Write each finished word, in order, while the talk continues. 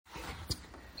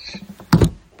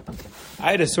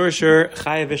Ida Sorshur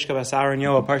Chaya Vishka Basar and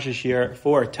Yoa Parsha Shir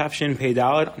for Tafshin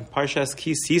Peidalad on Parshas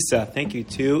Ki Sisa. Thank you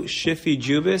to Shifi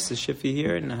Jubis. Is Shifi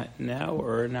here? Not now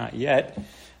or not yet.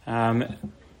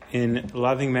 In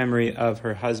loving memory of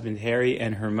her husband Harry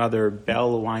and her mother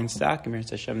Belle Weinstock. Emir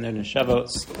Hashem Ner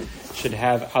Neshavos should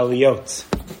have aliyot.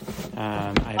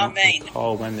 I don't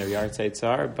recall when their yahrzeits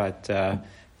are, but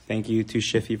thank you to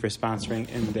Shifi for sponsoring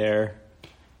in their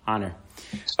honor.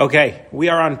 Okay, we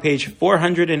are on page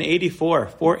 484,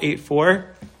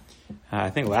 484. I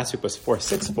think last week was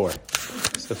 464.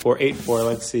 So 484,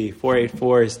 let's see.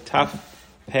 484 is Taf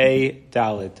Pei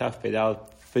Daled. Taf Pei Daled.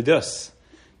 Fidus.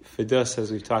 Fidus,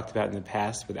 as we've talked about in the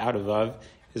past, without a vav,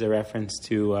 is a reference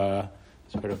to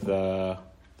sort of the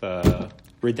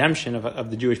redemption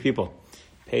of the Jewish people.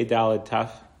 Pei Daled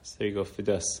Taf. So there you go,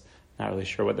 Fidus. Not really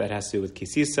sure what that has to do with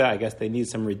Kisisa. I guess they need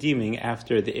some redeeming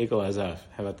after the Egel Azav.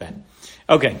 How about that?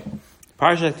 Okay.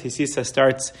 Parshat Kisisa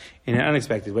starts in an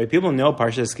unexpected way. People know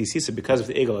Parshat Kisisa because of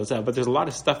the Egel Azav, but there's a lot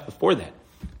of stuff before that.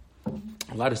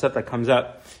 A lot of stuff that comes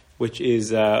up, which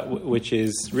is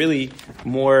really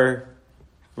more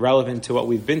relevant to what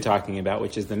we've been talking about,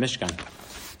 which is the Mishkan.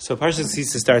 So Parshat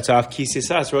Kisisa starts off,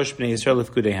 Kisisas Rosh Bnei Yisrael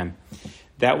Lefkudehem.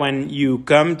 That when you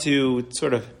come to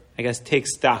sort of, I guess, take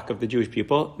stock of the Jewish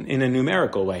people in a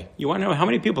numerical way. You want to know how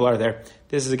many people are there?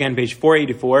 This is again page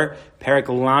 484, Perek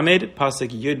Lamed, Pasuk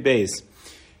Yud Beis,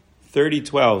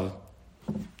 30:12.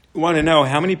 You want to know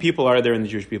how many people are there in the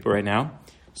Jewish people right now?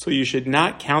 So you should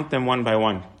not count them one by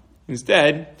one.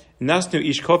 Instead, Nasnu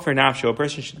Ish Kofer Nafsho, a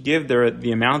person should give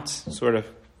the amount, sort of,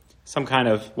 some kind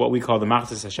of what we call the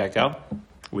Machzis HaShekel,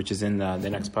 which is in the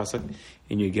next Pasuk,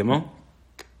 in Yud Gimel.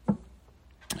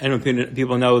 And when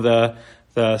people know the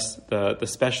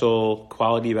special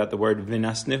quality about the word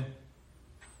vinasnu.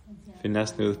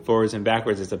 Vinasnu, forwards and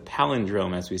backwards, is a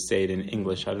palindrome, as we say it in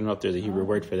English. I don't know if there's a Hebrew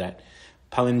word for that.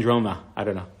 Palindroma, I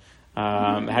don't know.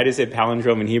 How do you say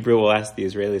palindrome in Hebrew? We'll ask the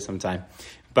Israelis sometime.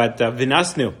 But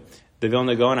vinasnu, the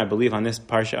Vilna Gaon, I believe, on this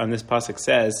pasuk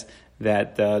says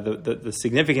that the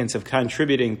significance of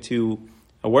contributing to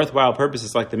a worthwhile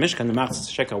purposes like the Mishkan, the Machzis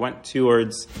HaShekel went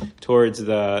towards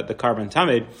the carbon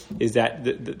tamid, is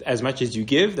that as much as you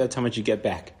give, that's how much you get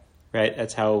back, right?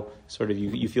 That's how sort of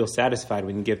you feel satisfied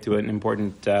when you give to an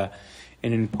important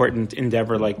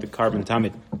endeavor like the carbon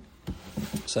tamid.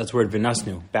 So that's word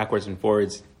vinasnu, backwards and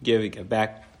forwards, give, you get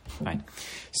back. Fine.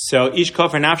 So ish kol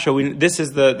for nafsho, this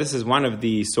is one of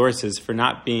the sources for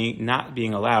not being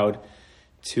allowed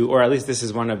to, or at least this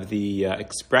is one of the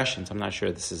expressions. I'm not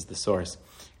sure this is the source,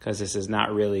 because this is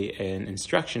not really an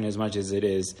instruction as much as it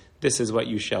is, this is what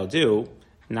you shall do,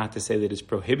 not to say that it's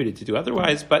prohibited to do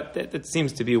otherwise, but that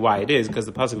seems to be why it is, because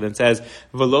the pasuk then says,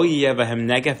 V'lo yiyevahem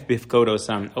negef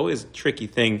bifkodosam, always a tricky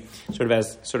thing, sort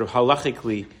of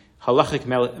halachic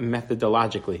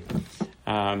methodologically,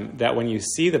 that when you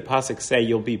see the pasuk say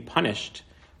you'll be punished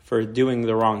for doing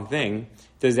the wrong thing,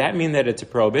 does that mean that it's a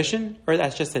prohibition, or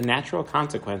that's just a natural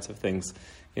consequence of things?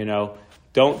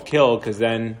 Don't kill, because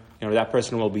then that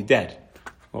person will be dead.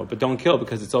 Well, but don't kill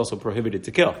because it's also prohibited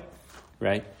to kill,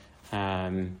 right?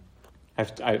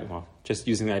 Just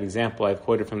using that example, I've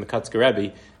quoted from the Kotzker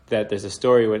Rebbe that there's a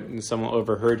story when someone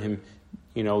overheard him,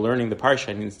 learning the parsha,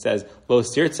 and it says lo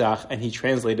sirtzach, and he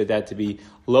translated that to be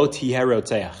lo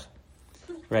tiherotzeach.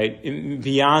 Right?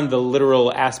 Beyond the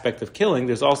literal aspect of killing,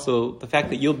 there's also the fact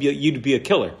that you'd be a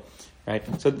killer, right?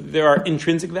 So there are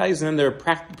intrinsic values and then there are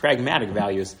pragmatic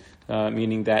values,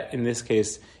 meaning that in this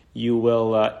case you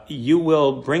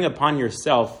will bring upon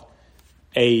yourself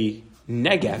a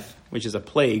negef, which is a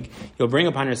plague. You'll bring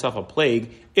upon yourself a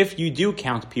plague if you do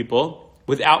count people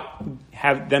without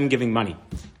have them giving money.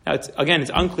 Now, it's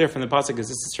unclear from the pasuk because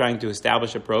this is trying to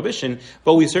establish a prohibition,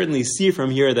 but we certainly see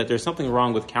from here that there's something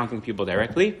wrong with counting people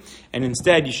directly, and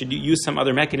instead you should use some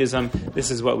other mechanism. This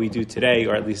is what we do today,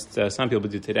 or at least some people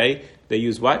do today. They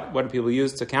use what? What do people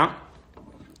use to count?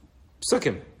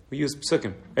 Psukim. We use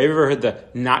psukim. Have you ever heard the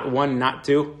not one, not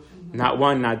two? Not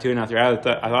one, not two, not three. I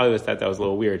always thought that was a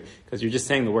little weird, because you're just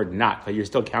saying the word not, but you're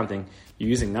still counting. You're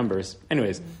using numbers.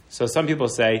 Anyways, so some people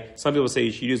say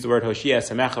you should use the word Hoshia,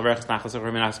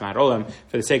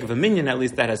 for the sake of a minyan, at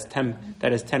least that has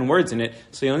 10 words in it,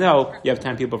 so you'll know you have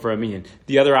 10 people for a minyan.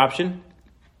 The other option?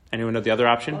 Anyone know the other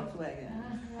option?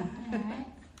 Volkswagen.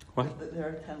 What? There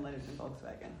are 10 letters in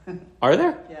Volkswagen. Are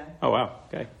there? Yeah. Oh, wow.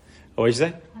 Okay. What did you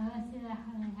say?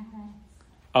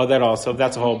 Oh, that also.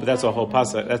 That's a whole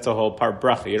pasuk. That's a whole part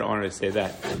bracha. You don't want to say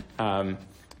that.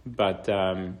 But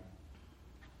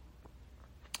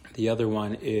the other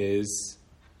one is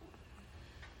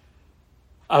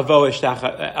Avo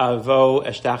eshtachavel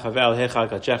hechal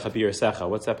kachecha b'yirsecha.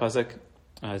 What's that pasuk?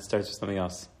 It starts with something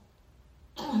else.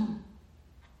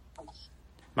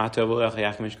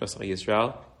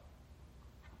 Yisrael.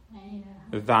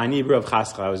 Vani brov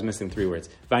chascha. I was missing 3 words.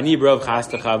 Vani brov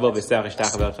chascha vo v'sech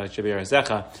eshtach v'elcha shabir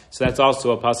hazecha. So that's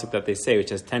also a pasuk that they say, which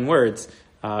has 10 words.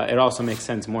 It also makes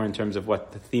sense more in terms of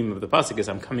what the theme of the pasuk is.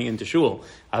 I'm coming into shul.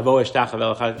 Avo eshtach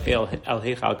v'elcha el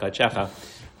heichal kachecha.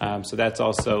 So that's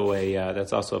also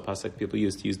a pasuk people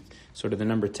use to use sort of the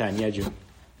number 10. Yeah, June.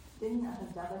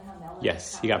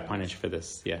 Yes, he got punished for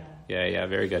this. Yeah,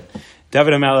 very good.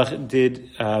 David HaMelech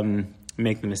did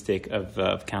make the mistake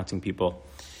of counting people.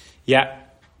 Yeah,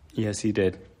 yes, he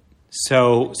did.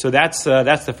 So that's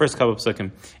the first couple of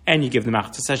psukim, and you give the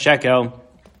machzis hashekel.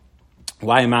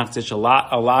 Why machzis? A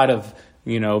lot of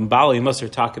Bali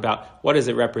Musar talk about what does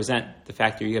it represent. The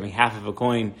fact that you're giving half of a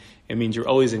coin, it means you're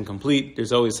always incomplete.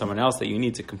 There's always someone else that you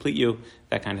need to complete you.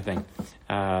 That kind of thing.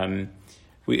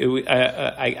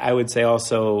 I would say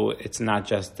also it's not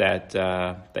just that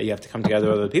you have to come together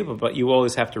with other people, but you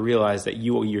always have to realize that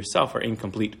you yourself are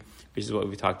incomplete, which is what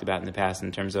we talked about in the past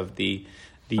in terms of the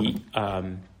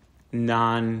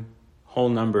non-whole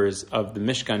numbers of the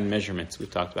Mishkan measurements. We've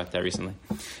talked about that recently.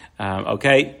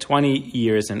 20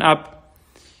 years and up.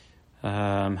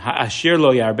 Ha'ashir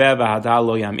lo yarbeh v'hadal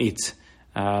lo yam'it,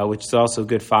 which is also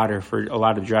good fodder for a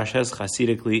lot of drashas,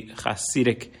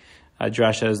 Hasidic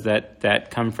drashas that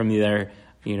come from there.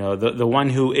 The one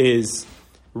who is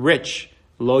rich,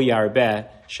 lo yarbeh,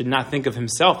 should not think of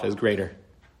himself as greater.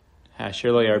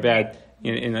 Hashir lo yarbeh,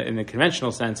 in the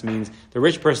conventional sense, means the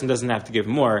rich person doesn't have to give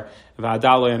more.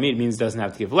 V'adal lo yamit means doesn't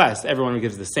have to give less. Everyone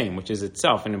gives the same, which is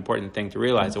itself an important thing to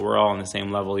realize, that we're all on the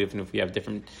same level, even if we have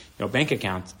different bank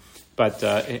accounts. But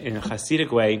in a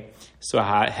Hasidic way, so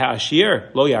ha'ashir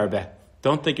lo yarbeh,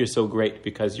 don't think you're so great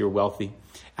because you're wealthy.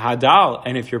 Hadal,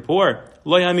 and if you're poor,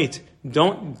 lo yamit,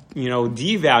 don't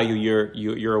devalue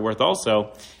your worth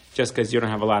also just because you don't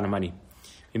have a lot of money.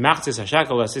 I would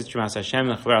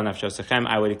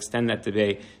extend that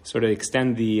today, sort of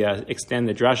extend the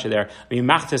drasha there.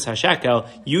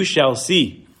 You shall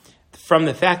see from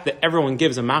the fact that everyone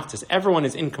gives a machzis, everyone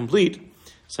is incomplete.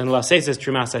 So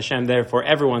therefore,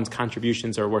 everyone's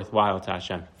contributions are worthwhile to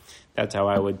Hashem. That's how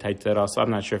I would type that also. I'm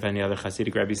not sure if any other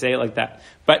Hasidic rabbis say it like that,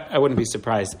 but I wouldn't be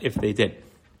surprised if they did.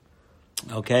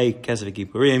 Okay, Kesef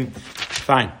Kippurim,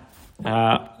 fine.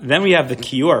 Then we have the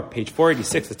Kior, page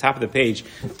 486, the top of the page.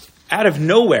 Out of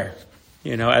nowhere,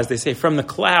 as they say, from the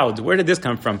clouds. Where did this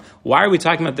come from? Why are we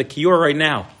talking about the Kior right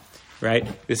now? Right?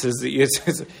 It's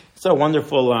a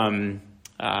wonderful.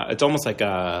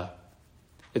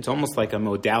 It's almost like a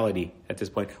modality at this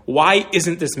point. Why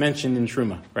isn't this mentioned in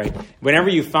Truma? Right? Whenever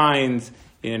you find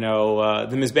the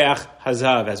Mizbeach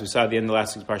Hazav, as we saw at the end of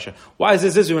last week's parsha, why is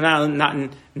this not in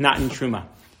Truma?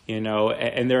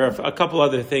 And there are a couple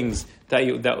other things that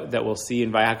we'll see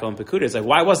in Vayakhel and Pekudah. It's like,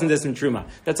 why wasn't this in Truma?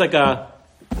 That's like a,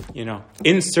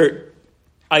 insert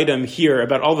item here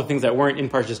about all the things that weren't in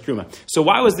Parshas Truma. So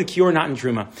why was the Kior not in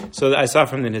Truma? So I saw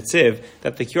from the Netziv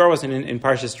that the Kior wasn't in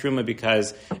Parshas Truma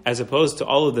because, as opposed to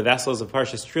all of the vessels of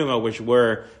Parshas Truma, which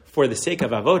were for the sake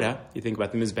of avoda, you think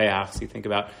about the mizbeachs, you think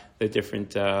about the different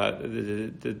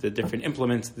the different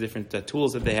implements, the different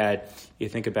tools that they had. You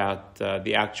think about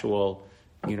the actual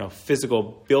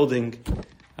physical building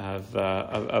of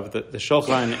the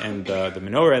shulchan and the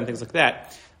menorah and things like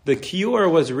that. The kior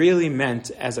was really meant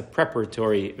as a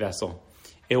preparatory vessel.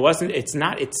 It's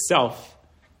not itself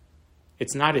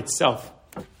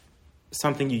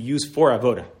something you use for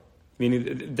avoda,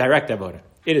 meaning direct avoda.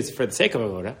 It is for the sake of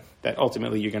avoda that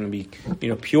ultimately you're going to be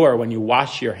pure when you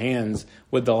wash your hands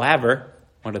with the laver,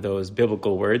 one of those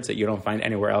biblical words that you don't find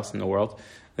anywhere else in the world.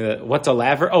 What's a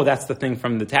laver? Oh, that's the thing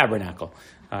from the tabernacle.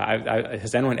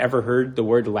 Has anyone ever heard the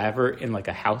word laver in like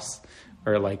a house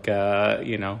or like I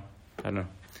don't know,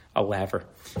 a laver?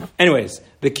 Anyways,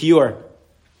 the kior.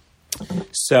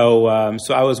 So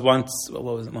I was once.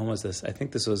 When was this? I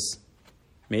think this was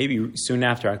maybe soon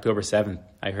after October 7th.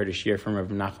 I heard a shiur from Rav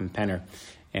Nachum Penner,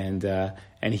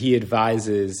 and he advised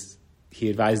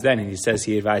then, and he says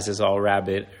he advises all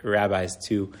rabbis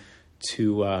to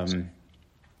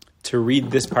read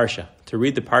this parsha, to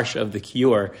read the parsha of the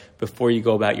Kior before you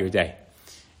go about your day,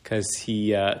 because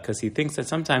he thinks that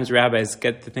sometimes rabbis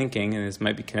get to thinking, and this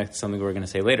might be connected to something we're going to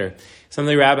say later. Some of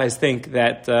the rabbis think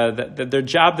that their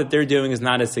job that they're doing is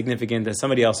not as significant as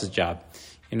somebody else's job.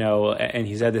 And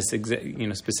he said this,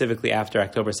 specifically after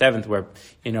October 7th, where,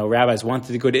 rabbis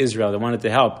wanted to go to Israel, they wanted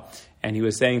to help. And he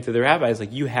was saying to the rabbis,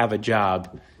 like, you have a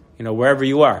job, wherever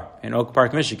you are, in Oak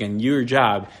Park, Michigan, your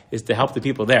job is to help the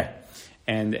people there.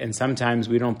 And sometimes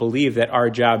we don't believe that our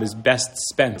job is best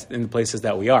spent in the places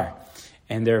that we are.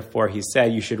 And therefore, he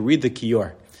said, you should read the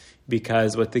Kior.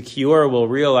 because what the kior will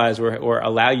realize or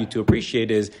allow you to appreciate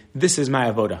is, this is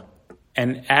my avoda.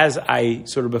 And as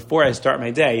before I start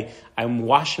my day, I'm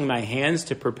washing my hands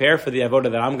to prepare for the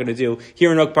avoda that I'm going to do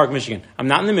here in Oak Park, Michigan. I'm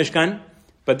not in the Mishkan,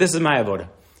 but this is my avoda.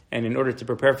 And in order to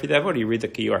prepare for the avoda, you read the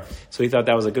kior. So he thought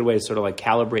that was a good way to sort of like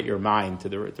calibrate your mind to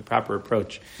the proper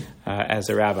approach as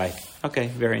a rabbi. Okay,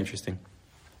 very interesting.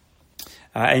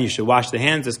 And you should wash the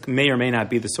hands. This may or may not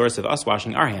be the source of us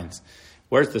washing our hands.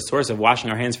 Where's the source of washing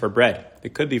our hands for bread?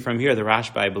 It could be from here. The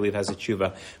Rashba, I believe, has a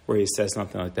tshuva where he says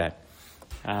something like that.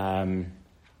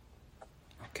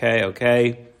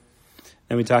 Okay.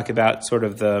 Then we talk about sort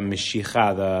of the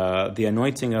Meshicha, the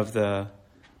anointing of the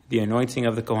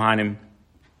Kohanim,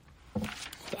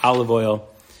 the olive oil.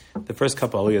 The first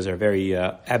couple aliyahs are very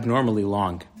abnormally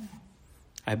long.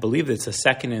 I believe it's the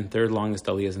second and third longest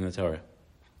aliyahs in the Torah.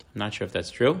 I'm not sure if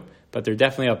that's true, but they're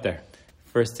definitely up there.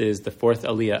 First is the fourth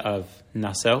aliyah of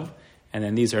Naso, and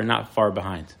then these are not far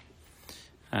behind.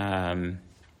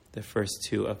 The first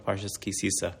two of Parshas Ki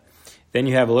Sisa. Then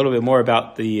you have a little bit more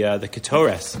about the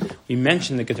Ketores. We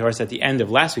mentioned the Ketores at the end of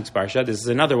last week's Parsha. This is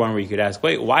another one where you could ask,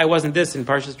 wait, why wasn't this in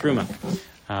Parshas Truma?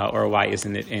 Or why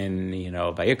isn't it in,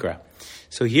 Vayikra?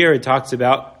 So here it talks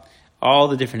about all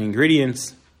the different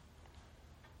ingredients.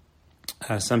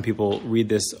 Some people read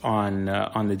this on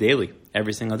the daily.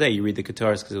 Every single day you read the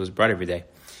Ketores because it was brought every day.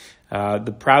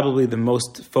 Probably the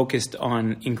most focused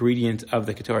on ingredient of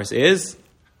the Ketores is...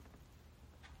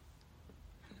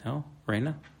 No?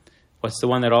 Reina? What's the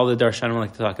one that all the Darshanim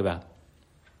like to talk about?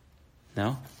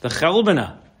 No? The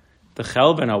Chelbana. The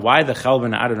Chelbana. Why the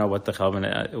Chelbana? I don't know what the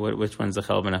Chelbana... Which one's the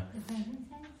Chelbana? The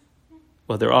frankincense?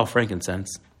 Well, they're all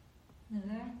frankincense.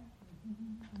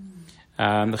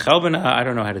 The Chelbana, I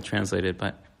don't know how to translate it,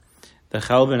 but the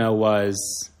Chelbana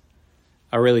was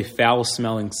a really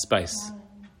foul-smelling spice.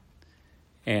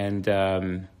 And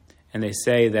they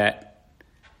say that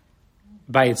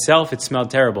by itself it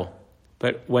smelled terrible.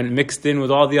 But when mixed in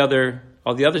with all the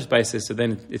other spices, so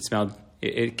then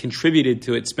it contributed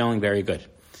to it smelling very good.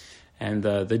 And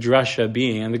the drasha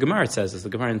being, and the Gemara says this, the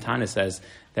Gemara in Tana says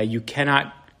that you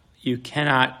cannot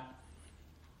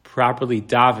properly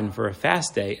daven for a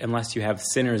fast day unless you have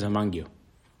sinners among you,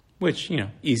 which,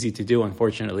 easy to do,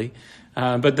 unfortunately.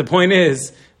 But the point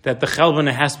is that the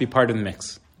chelbana has to be part of the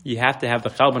mix. You have to have the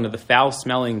chelbana, the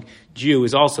foul-smelling Jew,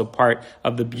 is also part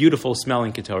of the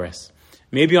beautiful-smelling ketores.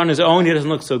 Maybe on his own he doesn't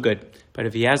look so good, but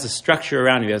if he has a structure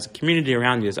around him, he has a community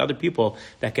around him, he has other people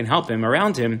that can help him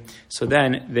around him, so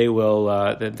then they will.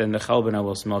 Then the chelbana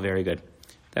will smell very good.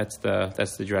 That's the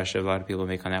drasha a lot of people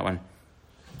make on that one.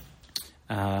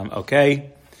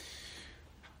 Okay,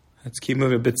 let's keep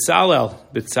moving. Bitzalel.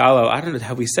 I don't know.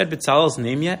 Have we said Bitzalel's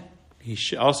name yet? He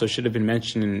also should have been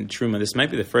mentioned in Truma. This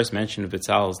might be the first mention of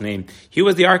Bitzalel's name. He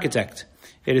was the architect.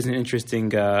 It is interesting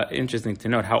to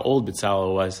note how old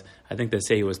Bitzalel was. I think they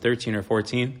say he was 13 or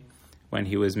 14 when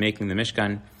he was making the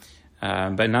Mishkan.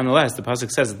 But nonetheless, the pasuk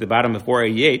says at the bottom of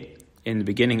 488, in the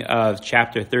beginning of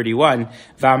chapter 31,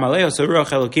 "Va'amaleo Ruach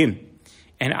Elokim,"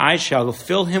 and I shall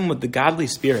fill him with the godly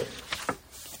spirit.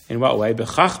 In what way?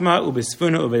 B'chachma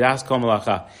u'b'sfuna u'b'das kol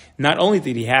malacha. Not only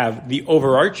did he have the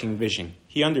overarching vision,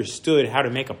 he understood how to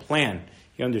make a plan.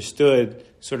 He understood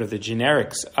sort of the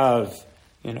generics of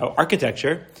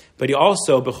architecture, but he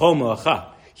also b'chol malacha.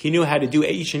 He knew how to do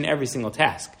each and every single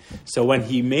task. So when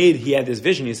he had this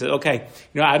vision, he said, okay,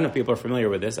 I don't know if people are familiar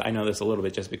with this. I know this a little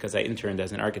bit just because I interned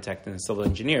as an architect and a civil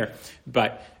engineer.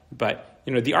 But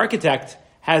the architect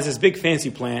has this big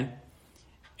fancy plan,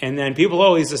 and then people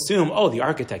always assume, the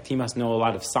architect, he must know a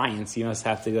lot of science. He must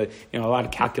have to go, a lot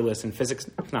of calculus and physics.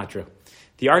 It's not true.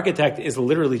 The architect is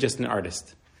literally just an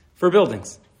artist for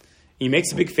buildings. He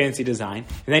makes a big fancy design,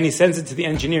 and then he sends it to the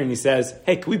engineer, and he says,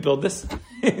 hey, can we build this?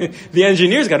 The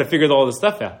engineer's got to figure all this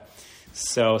stuff out.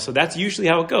 So that's usually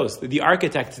how it goes. The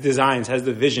architect designs, has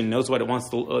the vision, knows what it wants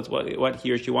to, what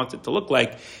he or she wants it to look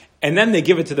like, and then they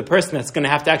give it to the person that's going to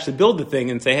have to actually build the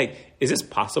thing and say, hey, is this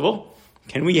possible?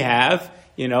 Can we have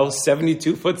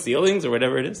 72-foot ceilings or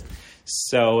whatever it is?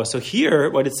 So here,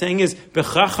 what it's saying is,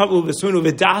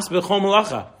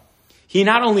 he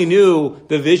not only knew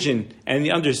the vision and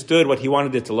he understood what he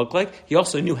wanted it to look like, he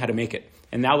also knew how to make it.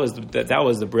 And that was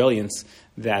the brilliance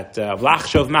that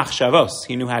Lachshov Machshavos.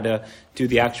 He knew how to do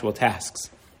the actual tasks.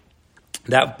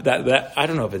 That I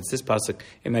don't know if it's this pasuk.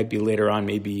 It might be later on,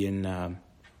 maybe in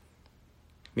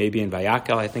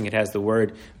Vayakel. I think it has the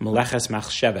word Meleches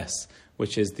Machsheves,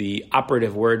 which is the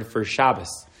operative word for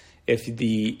Shabbos. If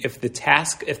the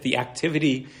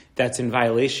activity that's in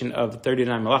violation of the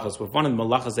 39 malachas, if one of the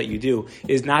malachas that you do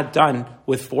is not done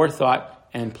with forethought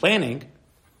and planning,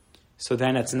 so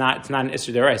then it's not an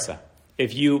Isser D'Oraisa.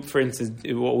 if you, for instance,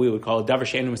 what we would call a davar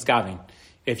she'einu miskavin,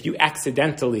 if you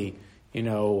accidentally,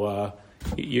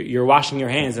 you're washing your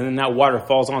hands and then that water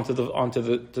falls onto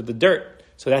the dirt,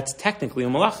 so that's technically a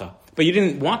malacha, but you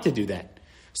didn't want to do that,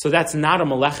 so that's not a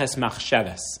malaches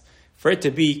machshavas. For it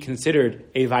to be considered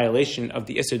a violation of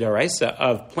the Issur D'Oraisa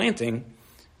of planting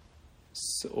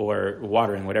or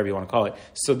watering, whatever you want to call it,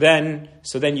 so then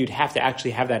you'd have to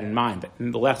actually have that in mind. That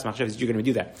in the last machshavas you're going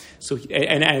to do that. So,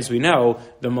 and as we know,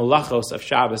 the malachos of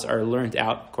Shabbos are learned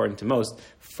out, according to most,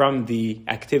 from the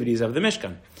activities of the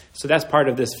Mishkan. So that's part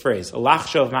of this phrase,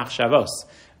 lachshov machshavos.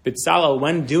 B'Tzalel,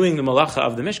 when doing the malacha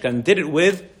of the Mishkan, did it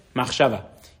with machshava.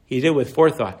 He did it with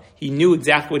forethought. He knew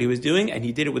exactly what he was doing, and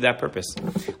he did it with that purpose.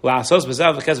 La'asos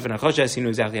b'zav v'chesef v'nachoshes, he knew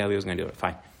exactly how he was going to do it.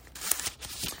 Fine.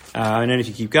 And then if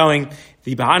you keep going,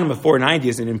 the Bahanim of 490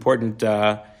 is an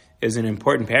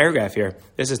important paragraph here.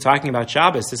 This is talking about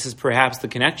Shabbos. This is perhaps the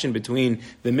connection between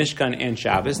the Mishkan and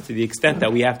Shabbos. To the extent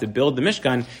that we have to build the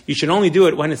Mishkan, you should only do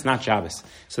it when it's not Shabbos.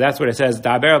 So that's what it says.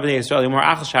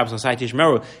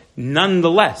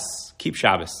 Nonetheless, keep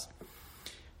Shabbos.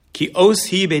 Anyone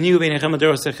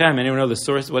know the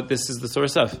source? What this is the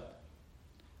source of?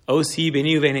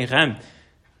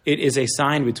 It is a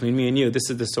sign between me and you. This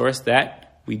is the source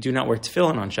that we do not wear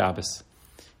tefillin on Shabbos.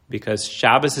 Because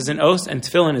Shabbos is an os and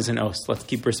tefillin is an os. Let's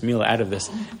keep bris milah out of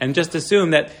this. And just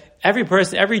assume that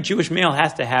every Jewish male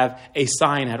has to have a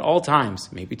sign at all times,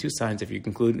 maybe 2 signs if you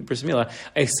conclude bris milah,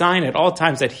 a sign at all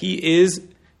times that he is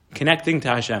connecting to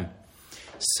Hashem.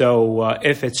 So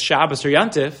if it's Shabbos or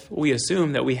Yantif, we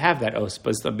assume that we have that os,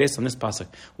 but based on this pasuk.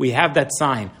 We have that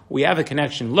sign. We have a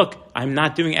connection. Look, I'm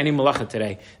not doing any malacha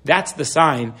today. That's the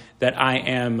sign that I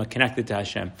am connected to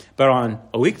Hashem. But on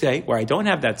a weekday where I don't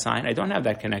have that sign, I don't have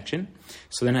that connection,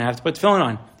 so then I have to put tefillin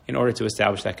on in order to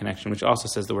establish that connection, which also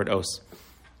says the word os.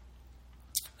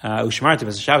 Right?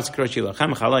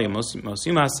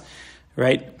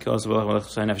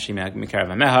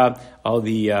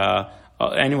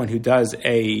 Anyone who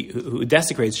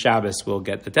desecrates Shabbos will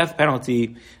get the death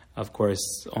penalty. Of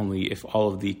course, only if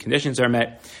all of the conditions are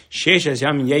met.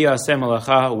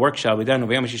 Work shall be done.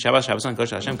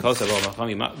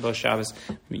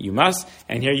 You must.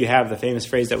 And here you have the famous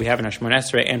phrase that we have in our Shemona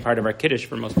Esrei and part of our Kiddush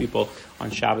for most people on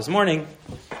Shabbos morning.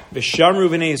 V'shamru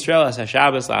b'nei Yisrael as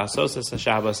HaShabbos la'asos as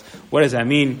HaShabbos. What does that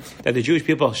mean? That the Jewish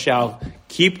people shall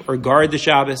keep or guard the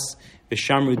Shabbos.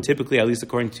 Vishamru, typically, at least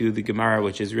according to the Gemara,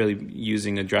 which is really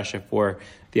using a drasha for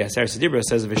the Aseret Dibra,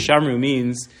 says Vishamru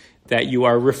means that you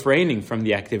are refraining from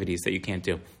the activities that you can't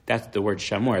do. That's the word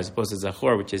shamor, as opposed to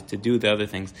zachor, which is to do the other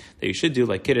things that you should do,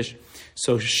 like Kiddush.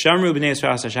 So Shamru b'nei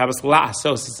Yisrael Shabbos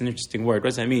la'asos. It's an interesting word. What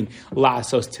does that mean?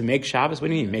 La'asos, to make Shabbos. What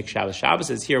do you mean make Shabbos? Shabbos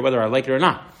is here whether I like it or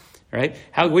not. Right?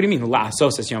 What do you mean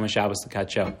la'asos is Yom HaShabbos the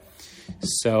kacho?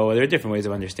 So there are different ways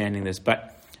of understanding this,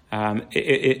 but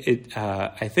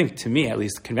I think, to me at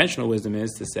least, conventional wisdom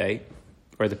is to say,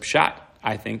 or the pshat,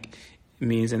 I think,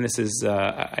 means, and this is,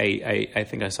 I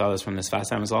think I saw this from the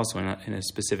Sfas Emes also in a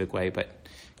specific way, but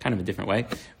kind of a different way.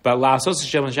 But la'asos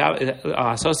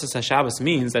HaShabbos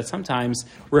means that sometimes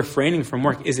refraining from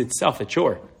work is itself a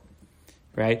chore,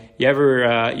 right? You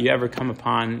ever come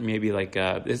upon maybe like,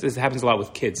 this happens a lot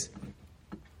with kids,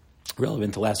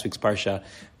 relevant to last week's Parsha,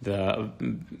 the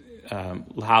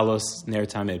Lahalos Ner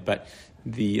Tamid, but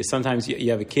sometimes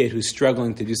you have a kid who's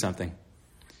struggling to do something.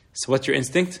 So what's your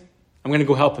instinct? I'm going to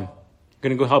go help him. I'm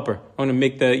going to go help her. I want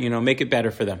to make it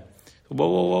better for them.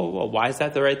 Whoa. Why is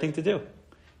that the right thing to do?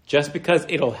 Just because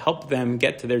it'll help them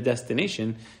get to their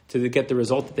destination, to get the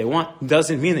result that they want,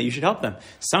 doesn't mean that you should help them.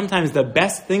 Sometimes the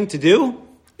best thing to do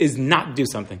is not do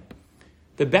something.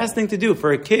 The best thing to do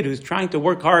for a kid who's trying to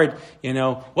work hard,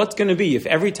 what's going to be if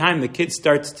every time the kid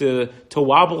starts to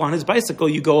wobble on his bicycle,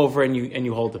 you go over and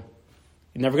you hold him?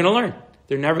 You're never going to learn.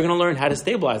 They're never going to learn how to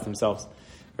stabilize themselves,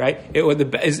 right?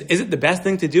 Is it the best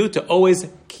thing to do to always,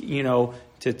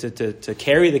 to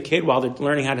carry the kid while they're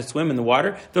learning how to swim in the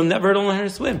water? They'll never learn how to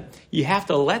swim. You have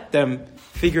to let them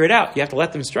figure it out. You have to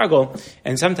let them struggle.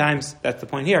 And sometimes, that's the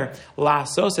point here,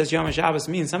 la'asos as Yom HaShabbos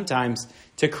means sometimes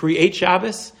to create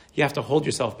Shabbos, you have to hold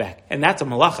yourself back. And that's a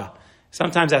malacha.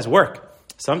 Sometimes that's work.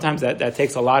 Sometimes that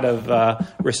takes a lot of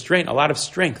restraint, a lot of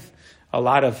strength, a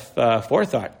lot of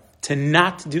forethought to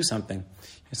not do something.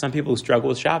 Some people who struggle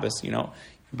with Shabbos,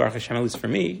 Baruch Hashem, at least for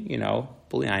me, B'li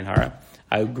Ayin Hara,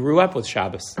 I grew up with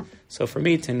Shabbos. So for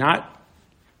me to not,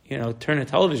 turn a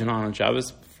television on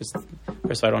Shabbos, first of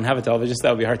all, I don't have a television, so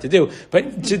that would be hard to do.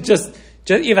 But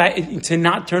to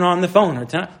not turn on the phone, or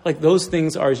those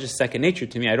things are just second nature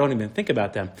to me. I don't even think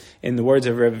about them. In the words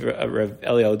of Rav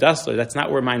Eliyahu Dassler, that's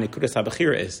not where my Nekudas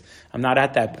HaBechira is. I'm not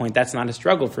at that point. That's not a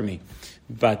struggle for me.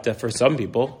 But for some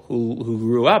people who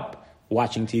grew up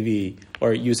watching TV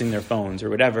or using their phones or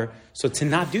whatever. So to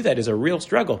not do that is a real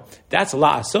struggle. That's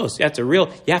la'asos.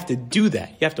 You have to do that.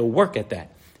 You have to work at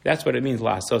that. That's what it means,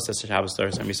 la'asos. That's Shabbos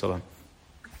Torah Sami Solam.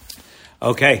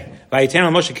 Okay.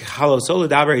 Vayitenu Moshe kechaloso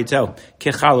l'daber ito.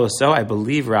 Kechaloso, I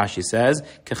believe Rashi says,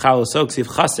 kechaloso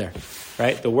ksiv chaser.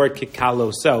 Right? The word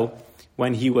kechaloso,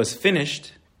 when he was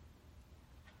finished,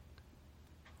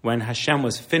 when Hashem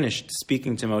was finished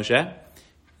speaking to Moshe,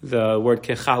 the word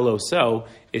kechaloso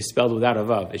is spelled without a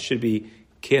vav. It should be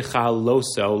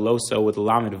kechaloso, loso with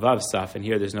lamed vav stuff, and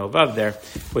here there's no vav there,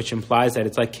 which implies that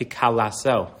it's like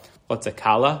kechalaso. What's a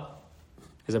kala?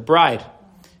 Is a bride.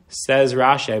 Says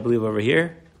Rashi, I believe over here,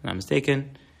 if I'm not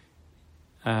mistaken.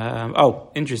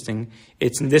 Interesting.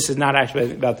 This is not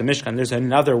actually about the Mishkan. There's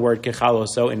another word,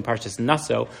 kechaloso, in Parshas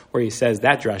Naso, where he says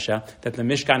that drasha, that the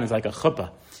Mishkan is like a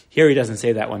chuppah. Here he doesn't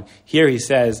say that one. Here he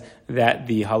says that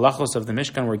the halachos of the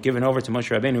Mishkan were given over to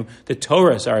Moshe Rabbeinu. The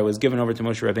Torah, was given over to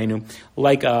Moshe Rabbeinu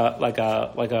like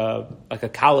a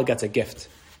kala gets a gift,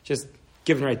 just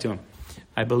given right to him.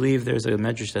 I believe there's a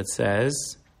medrash that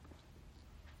says.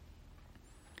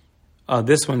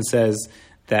 This one says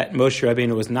that Moshe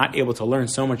Rabbeinu was not able to learn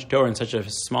so much Torah in such a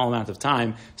small amount of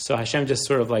time, so Hashem just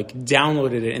sort of like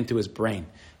downloaded it into his brain.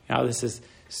 This is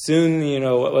soon.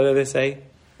 What do they say?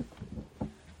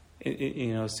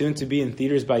 Soon to be in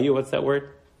theaters by you. What's that word?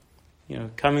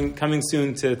 Coming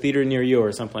soon to a theater near you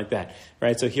or something like that,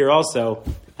 right? So here also,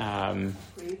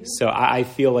 so I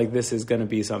feel like this is going to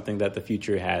be something that the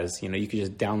future has. You could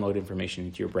just download information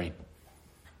into your brain.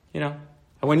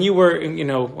 When you were,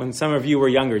 when some of you were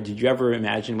younger, did you ever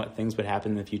imagine what things would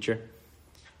happen in the future?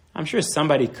 I'm sure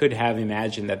somebody could have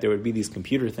imagined that there would be these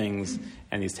computer things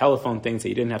and these telephone things that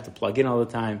you didn't have to plug in all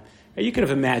the time. You could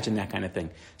have imagined that kind of thing.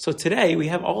 So today we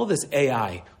have all this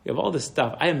AI. We have all this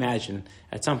stuff. I imagine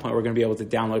at some point we're going to be able to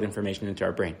download information into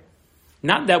our brain.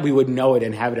 Not that we would know it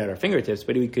and have it at our fingertips,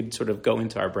 but we could sort of go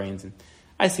into our brains. And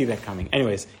I see that coming.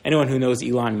 Anyways, anyone who knows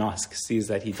Elon Musk sees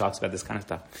that he talks about this kind of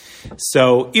stuff.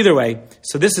 So either way,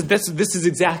 so this is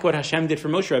exactly what Hashem did for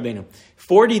Moshe Rabbeinu.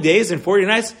 40 days and 40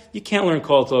 nights, you can't learn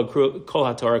Kol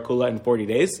HaTorah Kula in 40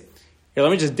 days. Here,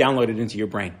 let me just download it into your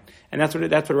brain. And that's what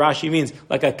Rashi means.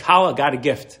 Like a kala got a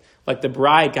gift. Like the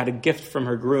bride got a gift from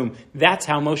her groom. That's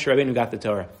how Moshe Rabbeinu got the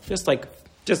Torah.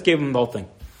 Just gave him the whole thing.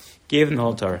 Gave him the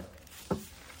whole Torah.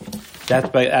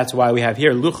 That's why we have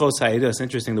here luchos ha'idos.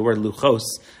 Interesting, the word luchos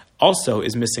also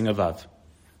is missing a vav.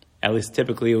 At least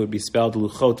typically it would be spelled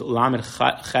luchot lamed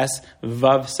ches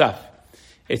vav saf.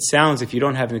 It sounds, if you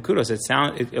don't have nekudos,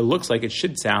 it looks like it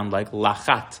should sound like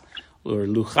lachat or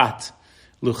luchat.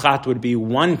 Luchat would be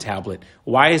one tablet.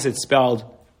 Why is it spelled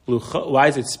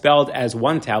as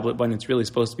one tablet when it's really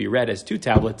supposed to be read as two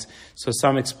tablets? So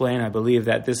some explain, I believe,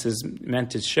 that this is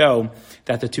meant to show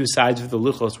that the two sides of the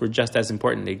luchos were just as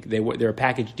important. They're a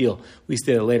package deal. We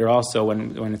see it later also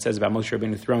when it says about Moshe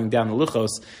Rabbeinu throwing down the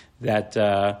luchos that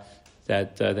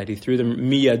he threw the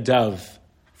miya dove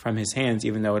from his hands,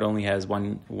 even though it only has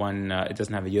one. It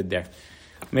doesn't have a yud there.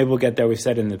 Maybe we'll get there. We've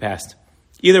said it in the past.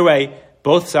 Either way,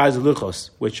 both sides of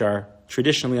luchos, which are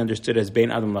traditionally understood as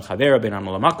bein adam lachavera, bein adam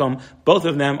lamakom, both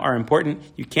of them are important.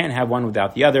 You can't have one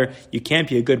without the other. You can't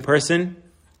be a good person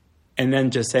and then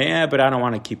just say, but I don't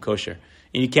want to keep kosher.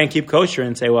 And you can't keep kosher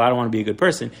and say, well, I don't want to be a good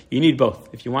person. You need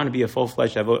both. If you want to be a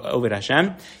full-fledged Oved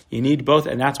Hashem, you need both.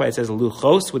 And that's why it says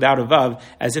luchos without a vav,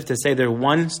 as if to say they're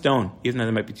one stone. Even though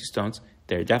there might be two stones,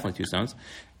 they're definitely two stones.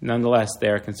 Nonetheless, they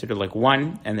are considered like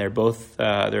one, and they're both,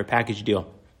 they're a package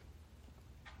deal.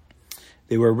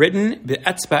 They were written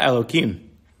be'etzba Elokim.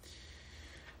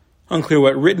 Unclear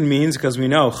what written means, because we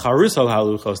know charus al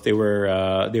haluchos. They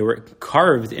were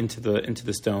carved into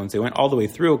the stones. They went all the way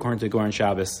through, according to Goran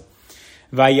Shabbos.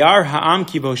 Vayar ha'am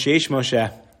ki boshesh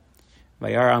Moshe.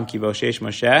 Vayar ha'am ki boshesh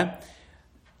Moshe.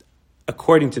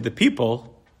 According to the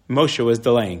people, Moshe was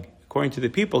delaying. According to the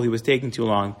people, he was taking too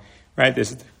long. Right?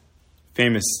 This is the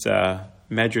famous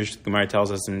medrash the Gemara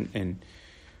tells us in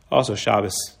also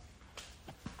Shabbos.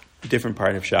 Different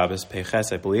part of Shabbos,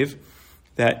 Peiches, I believe,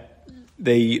 that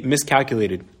they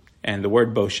miscalculated. And the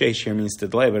word boshesh here means to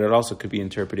delay, but it also could be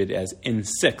interpreted as in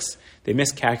 6. They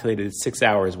miscalculated 6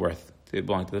 hours worth. They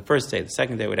belonged to the first day, the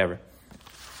second day, whatever.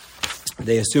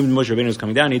 They assumed Moshe Rabbeinu was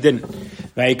coming down. He didn't.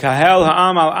 Vayikahel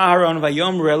ha'am al Aharon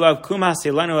vayomru elav kuma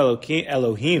selanu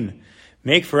Elohim.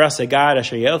 Make for us a God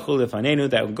asher yelchu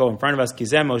lefanenu that will go in front of us.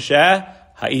 Kizeh Moshe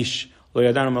ha'ish lo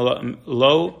yadanu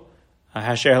lo.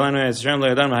 This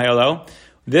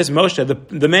Moshe,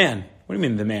 the man. What do you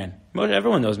mean the man? Moshe,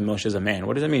 everyone knows Moshe is a man.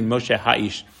 What does that mean, Moshe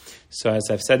Ha'ish? So as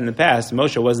I've said in the past,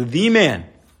 Moshe was the man,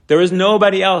 There was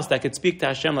nobody else that could speak to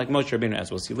Hashem like Moshe Rabbeinu, as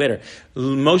we'll see later.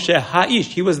 Moshe Ha'ish,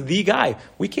 he was the guy.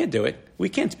 We can't do it. We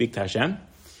can't speak to Hashem.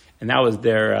 And that was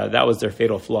their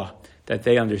fatal flaw, that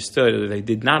they understood, or they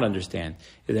did not understand,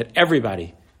 is that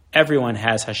everyone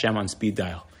has Hashem on speed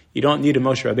dial. You don't need a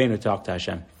Moshe Rabbeinu to talk to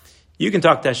Hashem. You can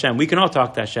talk to Hashem. We can all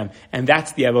talk to Hashem. And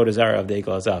that's the Avodah Zarah of the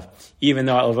Egel Hazav. Even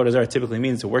though Avodah Zarah typically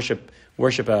means to worship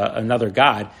another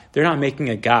God, they're not making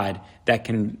a God that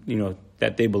can,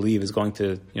 that they believe is going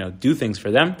to, do things for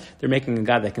them. They're making a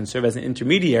God that can serve as an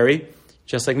intermediary,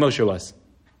 just like Moshe was.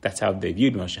 That's how they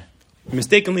viewed Moshe.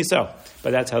 Mistakenly so,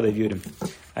 but that's how they viewed him.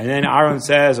 And then Aaron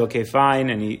says, okay, fine,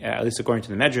 and he, at least according to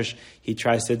the Medrash, he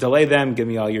tries to delay them, give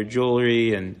me all your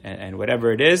jewelry and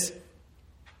whatever it is.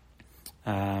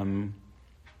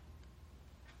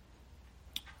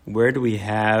 Where do we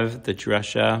have the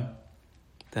drasha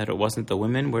that it wasn't the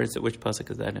women? Where is it? Which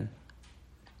pasuk is that in?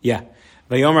 Yeah.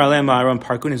 You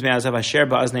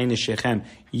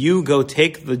go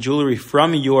take the jewelry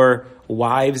from your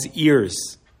wives'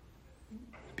 ears,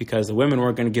 because the women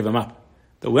weren't going to give them up.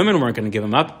 The women weren't going to give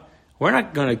them up. We're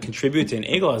not going to contribute to an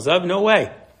Egel Hazav. No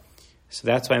way. So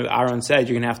that's why Aaron said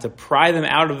you're going to have to pry them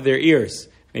out of their ears.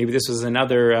 Maybe this was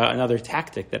another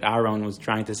tactic that Aaron was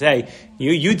trying to say.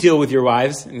 You deal with your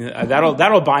wives.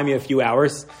 That'll buy me a few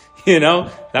hours.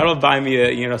 That'll buy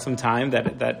me some time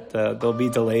that they'll be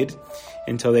delayed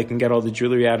until they can get all the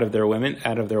jewelry out of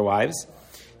their wives.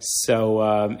 So,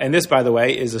 and this, by the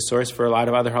way, is a source for a lot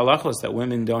of other halachos, that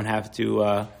women don't have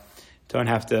to.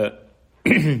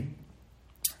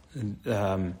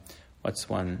 What's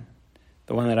one?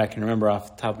 The one that I can remember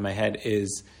off the top of my head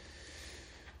is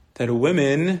that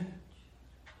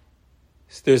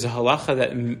there's a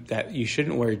halacha that you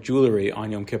shouldn't wear jewelry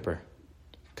on Yom Kippur,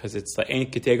 because it's like Ein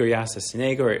Keteger Yasa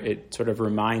Sineger. It sort of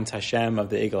reminds Hashem of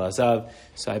the Egel Hazav.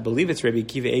 So I believe it's Rabbi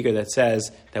Akiva Eger that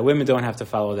says that women don't have to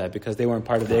follow that because they weren't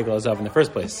part of the Egel Hazav in the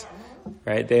first place,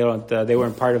 right? They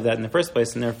weren't part of that in the first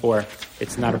place, and therefore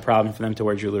it's not a problem for them to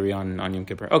wear jewelry on Yom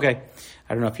Kippur. Okay,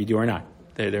 I don't know if you do or not.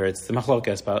 It's the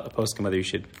machlokas poskim whether you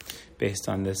should, based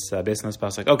on this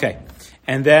pasuk. Okay,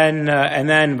 and then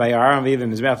by Aaron Aaron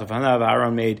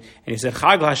made, and he said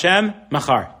Chag Hashem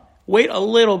Machar. Wait a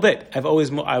little bit. I've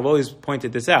always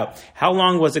pointed this out. How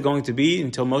long was it going to be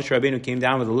until Moshe Rabbeinu came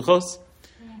down with the luchos?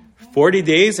 40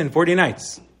 days and 40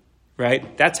 nights,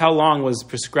 right? That's how long was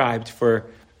prescribed for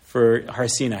Har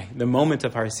Sinai. The moment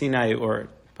of Har Sinai or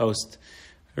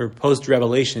post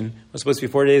revelation was supposed to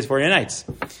be 40 days, 40 nights.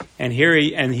 And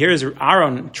here's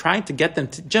Aaron trying to get them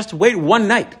to just wait one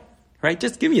night, right?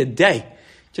 Just give me a day.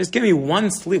 Just give me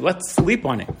one sleep. Let's sleep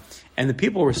on it. And the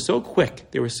people were so quick.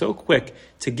 They were so quick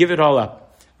to give it all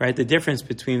up, right? The difference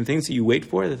between the things that you wait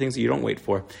for, the things that you don't wait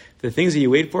for. The things that you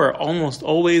wait for are almost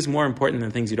always more important than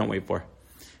the things you don't wait for.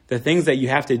 The things that you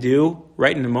have to do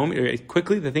right in the moment, or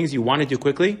quickly, the things you want to do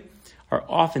quickly, are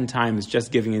oftentimes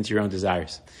just giving into your own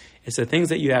desires. It's the things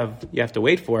that you have to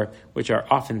wait for, which are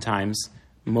oftentimes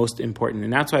most important.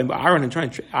 And that's why Aaron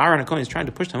HaKohen is trying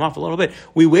to push them off a little bit.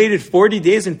 We waited 40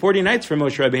 days and 40 nights for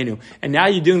Moshe Rabbeinu, and now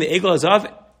you're doing the Egel Hazav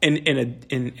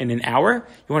in an hour.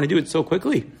 You want to do it so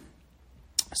quickly.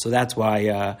 So that's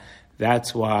why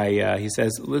he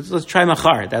says, let's try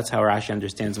Machar. That's how Rashi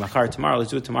understands Machar. Tomorrow,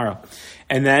 let's do it tomorrow.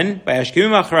 And then by Ashkim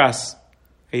Macharas,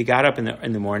 he got up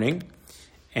in the morning,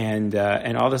 and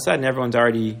all of a sudden everyone's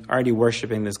already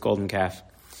worshiping this golden calf.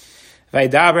 Very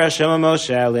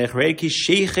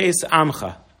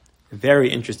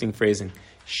interesting phrasing.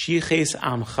 Shiches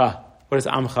Amcha. What does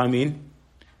Amcha mean?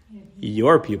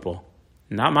 Your people.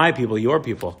 Not my people, your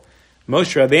people.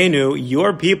 Moshe Rabbeinu,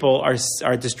 your people are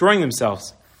destroying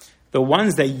themselves. The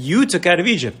ones that you took out of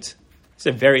Egypt. It's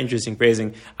a very interesting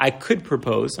phrasing. I could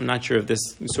propose, I'm not sure if this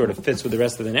sort of fits with the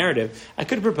rest of the narrative, I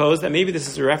could propose that maybe this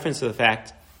is a reference to the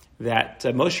fact that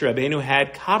Moshe Rabbeinu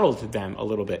had coddled them a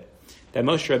little bit. That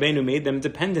Moshe Rabbeinu made them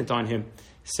dependent on him.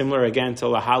 Similar again to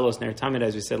Lahalos Ner Tamid,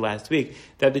 as we said last week,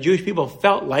 that the Jewish people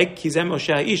felt like Kizem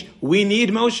Moshe Ha'ish. We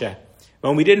need Moshe.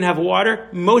 When we didn't have water,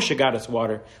 Moshe got us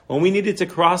water. When we needed to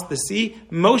cross the sea,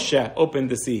 Moshe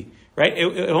opened the sea. Right?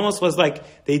 It almost was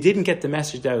like they didn't get the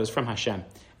message that it was from Hashem.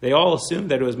 They all assumed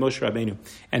that it was Moshe Rabbeinu.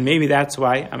 And maybe that's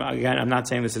why, I'm not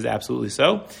saying this is absolutely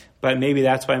so, but maybe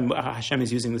that's why Hashem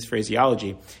is using this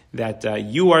phraseology, that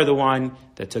you are the one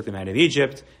that took them out of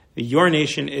Egypt. Your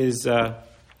nation is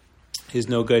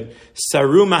no good.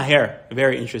 Saru maher, a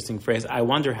very interesting phrase. I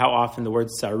wonder how often the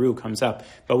word saru comes up,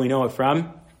 but we know it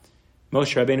from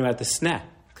Moshe Rabbeinu at the Sneh.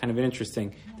 Kind of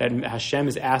interesting that Hashem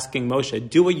is asking Moshe,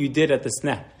 do what you did at the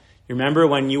Sneh. You remember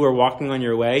when you were walking on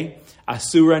your way?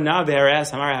 Asura na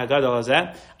ve'eres hamar hagadol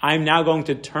hazeh. I'm now going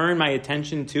to turn my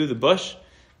attention to the bush.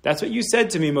 That's what you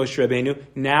said to me, Moshe Rabbeinu.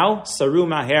 Now, saru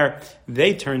maher,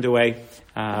 they turned away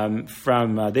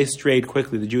they strayed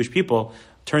quickly. The Jewish people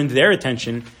turned their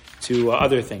attention to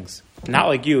other things. Not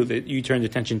like you, that you turned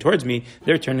attention towards me.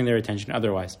 They're turning their attention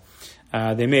otherwise.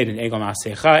 They made an egel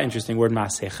masecha. Interesting word,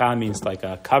 masecha means like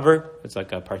a cover. It's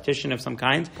like a partition of some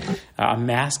kind, a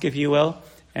mask, if you will.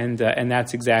 And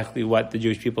that's exactly what the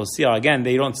Jewish people see. Again,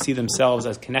 they don't see themselves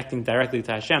as connecting directly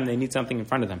to Hashem. They need something in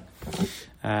front of them.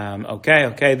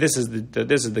 Okay. This is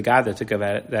the God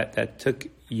that took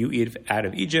you out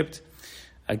of Egypt.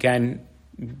 Again,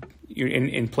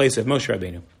 in place of Moshe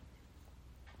Rabbeinu.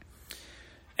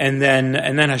 And then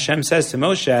Hashem says to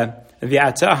Moshe,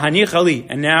 "V'ata hanichali,"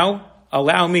 and now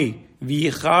allow me,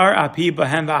 v'yichar api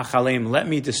bahem v'achalem, let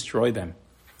me destroy them.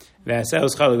 And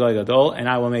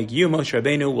I will make you, Moshe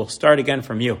Rabbeinu, will start again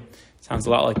from you. Sounds a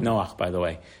lot like Noach, by the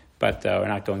way, but we're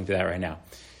not going to that right now.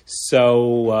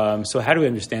 So how do we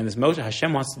understand this?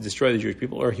 Hashem wants to destroy the Jewish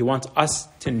people, or He wants us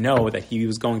to know that He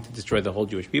was going to destroy the whole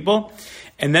Jewish people.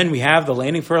 And then we have the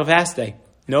laning for a fast day.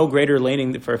 No greater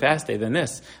laning for a fast day than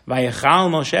this. Vayechal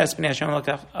Moshe es bnei Hashem el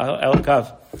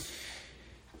kav.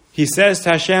 He says to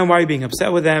Hashem, why are you being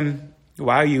upset with them?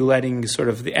 Why are you letting sort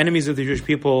of the enemies of the Jewish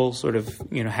people sort of,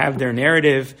 have their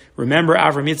narrative? Remember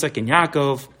Avram, Yitzchak, and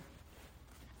Yaakov.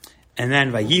 And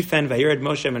then Vayifen, Vayired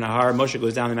Moshe Menahar. Moshe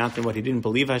goes down the mountain, what he didn't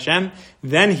believe Hashem.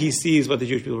 Then he sees what the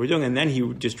Jewish people were doing, and then he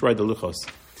destroyed the Luchos.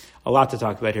 A lot to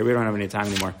talk about here. We don't have any time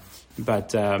anymore.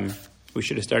 But we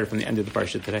should have started from the end of the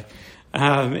parsha today.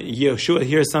 Yeshua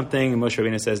hears something, and Moshe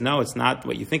Rabbeinu says, no, it's not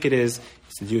what you think it is.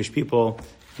 It's the Jewish people,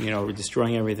 we're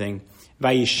destroying everything.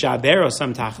 Vayishaber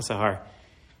osam tachas ahar.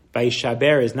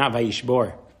 Vayishaber is not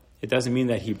vayishbor. It doesn't mean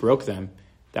that he broke them.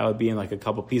 That would be in like a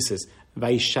couple pieces.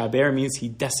 Vayishaber means he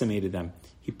decimated them.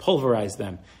 He pulverized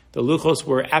them. The luchos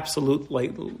were absolute,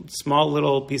 like small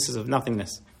little pieces of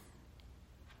nothingness.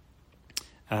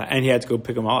 And he had to go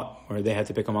pick them all up, or they had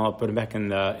to pick them all up, put them back in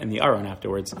the aron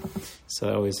afterwards. So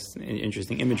that was an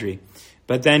interesting imagery.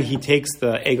 But then he takes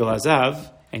the egel hazav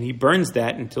and he burns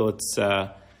that until it's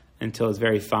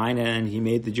very fine, and he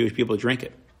made the Jewish people drink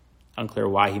it. Unclear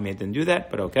why he made them do that,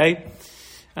 but okay.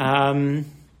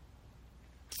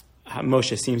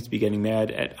 Moshe seems to be getting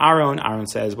mad at Aaron. Aaron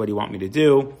says, what do you want me to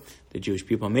do? The Jewish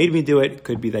people made me do it. It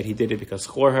could be that he did it because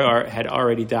Chor had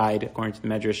already died, according to the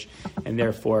Medrash, and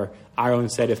therefore Aaron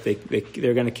said, if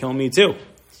they're going to kill me too.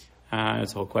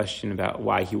 It's a whole question about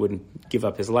why he wouldn't give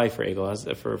up his life for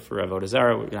Avodah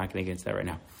Zarah. We're not going to get into that right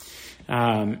now.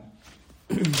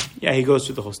 He goes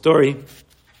through the whole story.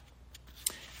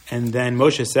 And then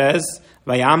Moshe says,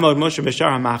 Vayamod Moshe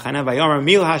b'shar ha'machana vayomer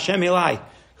mil Hashem elai.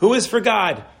 Who is for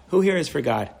God? Who here is for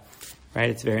God? Right?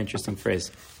 It's a very interesting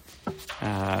phrase.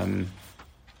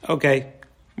 Okay.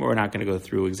 We're not going to go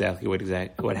through exactly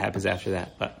what happens after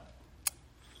that, but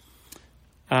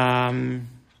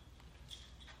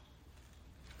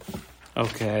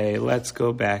okay, let's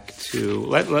go back to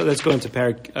let's go into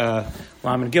Perek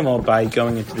Lamed Gimel by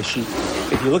going into the sheet.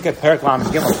 If you look at Perek Lamed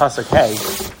Gimel Pasuk Hey,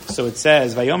 so it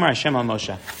says Vayomer Hashem al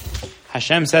Moshe.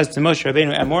 Hashem says to Moshe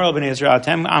Rabbeinu, Amor el bnei Israel,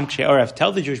 Atem am kshei oref.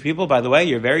 Tell the Jewish people, by the way,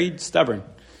 you're very stubborn,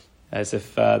 as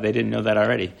if they didn't know that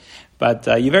already. But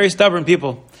you're very stubborn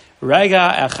people.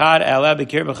 Rega echad ela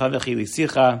b'kir b'cha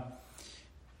v'chilisicha.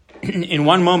 In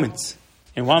one moment,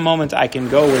 I can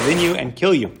go within you and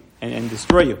kill you and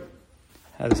destroy you.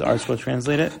 How does ArtScroll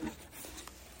translate it?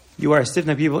 You are a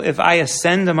stiff-necked people. If I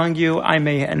ascend among you, I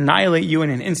may annihilate you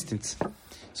in an instant.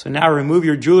 So now remove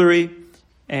your jewelry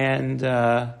and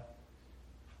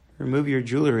remove your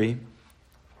jewelry.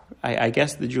 I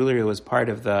guess the jewelry was part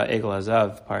of the Egel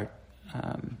Hazav part.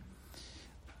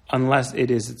 Unless it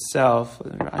is itself.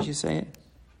 What did Rashi say it?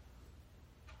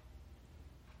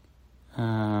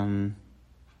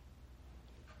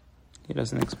 He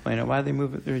doesn't explain it. Why do they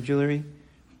move their jewelry?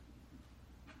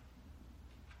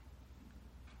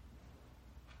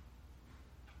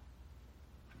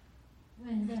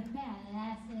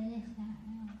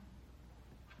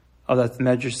 Oh, that's the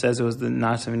Medrash says it was the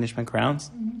Nasa and Nishman crowns?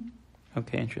 Mm-hmm.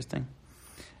 Okay, interesting.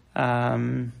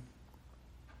 A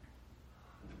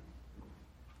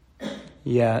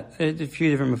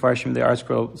few different Mefarshim, the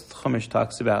ArtScroll Chumash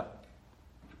talks about.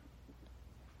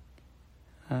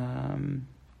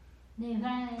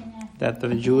 That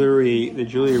the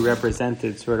jewelry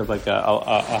represented sort of like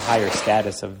a higher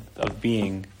status of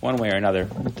being, one way or another,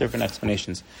 different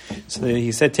explanations. So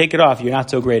he said, take it off, you're not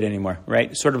so great anymore,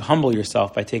 right? Sort of humble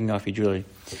yourself by taking off your jewelry.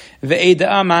 And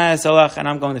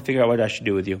I'm going to figure out what I should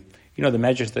do with you. You know, the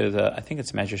Medrash, I think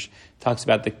it's Medrash, talks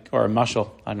about or a Mashal,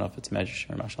 I don't know if it's Medrash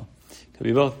or Mashal, could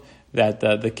be both, that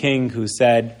the king who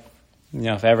said,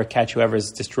 if I ever catch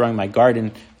whoever's destroying my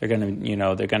garden, they're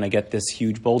gonna get this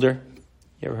huge boulder.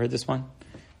 You ever heard this one?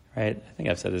 Right? I think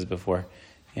I've said this before.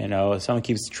 Someone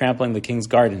keeps trampling the king's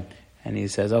garden, and he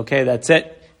says, "Okay, that's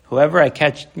it. Whoever I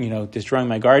catch, destroying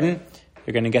my garden,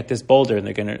 they're going to get this boulder, and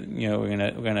they're going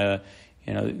to,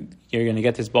 you're going to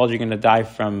get this boulder. You're going to die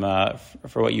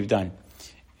for what you've done."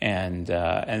 And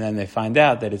then they find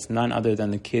out that it's none other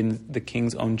than the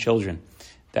king's own children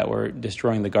that were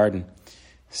destroying the garden.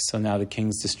 So now the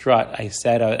king's distraught. I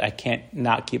said, I can't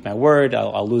not keep my word.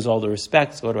 I'll lose all the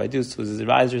respect. So what do I do? So his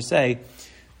advisors say,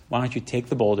 why don't you take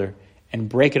the boulder and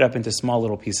break it up into small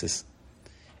little pieces?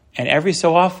 And every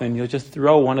so often, you'll just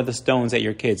throw one of the stones at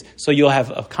your kids. So you'll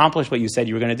have accomplished what you said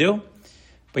you were going to do,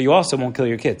 but you also won't kill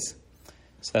your kids.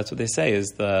 So that's what they say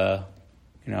is what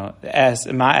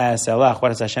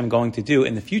is Hashem going to do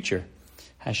in the future?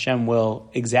 Hashem will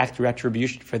exact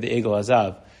retribution for the Egel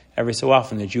Azav. Every so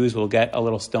often, the Jews will get a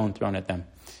little stone thrown at them.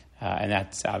 And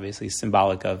that's obviously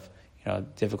symbolic of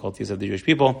difficulties of the Jewish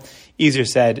people. Easier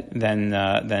said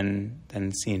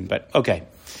than seen. But okay.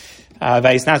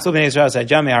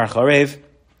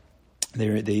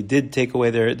 They did take away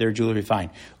their jewelry fine.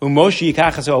 What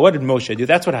did Moshe do?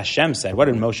 That's what Hashem said. What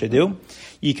did Moshe do?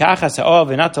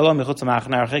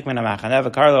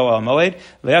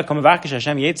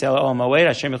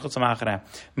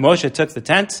 Moshe took the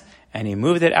tent and he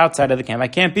moved it outside of the camp. I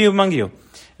can't be among you.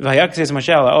 And when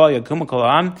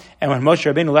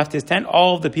Moshe Rabbeinu left his tent,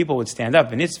 all of the people would stand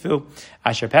up. They would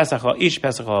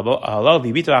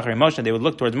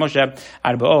look towards Moshe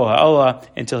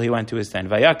until he went to his tent.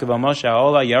 When Moshe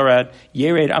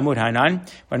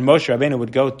Rabbeinu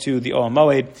would go to the Ohel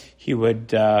Moed, he would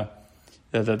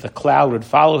the cloud would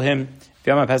follow him.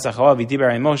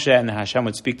 And Hashem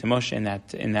would speak to Moshe in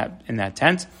that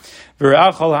tent.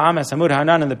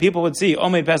 And the people would see,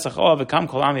 and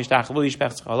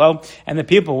the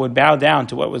people would bow down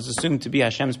to what was assumed to be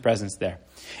Hashem's presence there.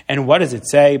 And what does it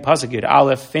say? Pasuk Yud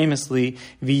Aleph, famously,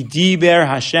 V'diber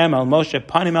Hashem al Moshe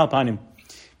panim al panim.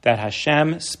 That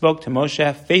Hashem spoke to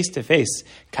Moshe face to face,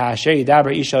 ka'asher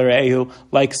yidaber ish el re'ehu,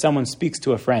 like someone speaks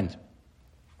to a friend.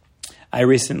 I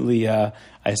recently, I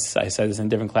said this in a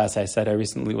different class, I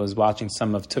recently was watching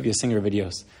some of Tuvia Singer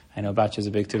videos. I know Batcha is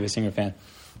a big Tuvia Singer fan,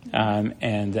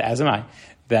 and as am I.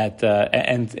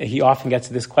 And he often gets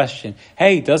this question,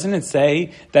 hey, doesn't it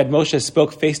say that Moshe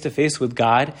spoke face-to-face with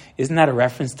God? Isn't that a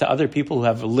reference to other people who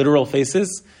have literal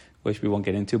faces? Which we won't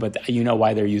get into, but you know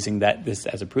why they're using this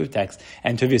as a proof text.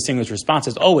 And Tuvia Singer's response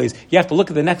is always, you have to look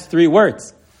at the next three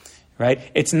words. Right?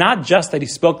 It's not just that he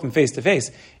spoke to him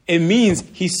face-to-face. It means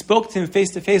he spoke to him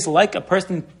face-to-face like a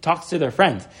person talks to their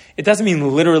friend. It doesn't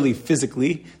mean literally,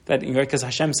 physically, because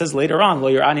Hashem says later on,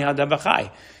 Lo yirani adam v'chai,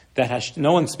 that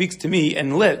no one speaks to me and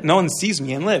no one sees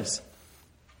me and lives.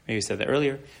 Maybe you said that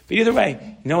earlier. But either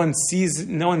way, no one sees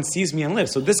me and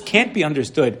lives. So this can't be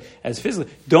understood as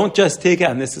physical. Don't just take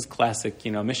out, and this is classic,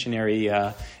 missionary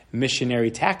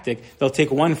tactic. They'll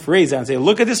take one phrase out and say,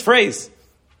 look at this phrase.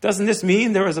 Doesn't this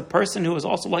mean there was a person who was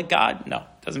also like God? No,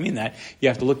 it doesn't mean that. You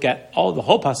have to look at the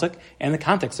whole pasuk and the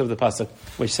context of the pasuk,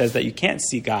 which says that you can't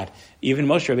see God. Even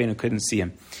Moshe Rabbeinu couldn't see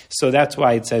him. So that's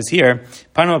why it says here,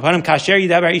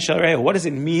 what does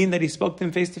it mean that he spoke to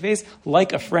him face to face?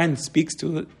 Like a friend speaks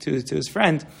to his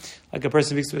friend, like a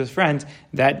person speaks to his friend,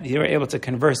 that they were able to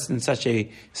converse in such a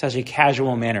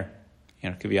casual manner.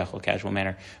 It could be a casual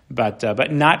manner, but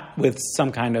not with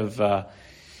some kind of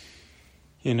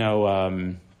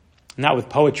not with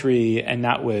poetry and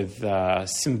not with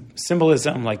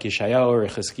symbolism like Yeshayahu or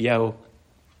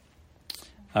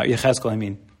Yechezkel,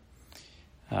 and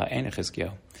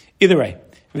Yechezkel. Either way,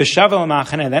 V'shavel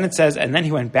ma'achane. Then it says, and then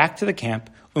he went back to the camp.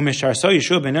 U'misharso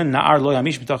Yeshua ben Nun na'ar lo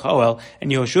yamish b'toch ha'ohel,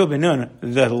 and Yehoshua ben Nun,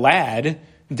 the lad,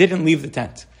 didn't leave the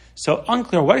tent. So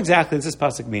unclear, what exactly does this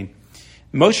pasuk mean?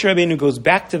 Moshe Rabbeinu goes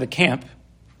back to the camp,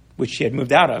 which he had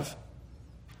moved out of,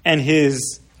 and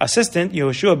his assistant,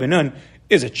 Yehoshua ben Nun,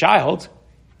 is a child.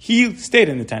 He stayed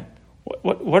in the tent.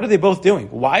 What are they both doing?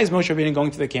 Why is Moshe Rabbeinu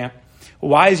going to the camp?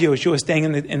 Why is Yehoshua staying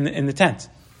in the tent?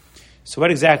 So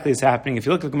what exactly is happening? If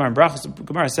you look at the Gemara in Brachos, the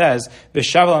Gemara says,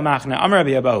 "V'shavel amachna Amar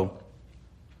Rabbi Abahu."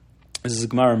 This is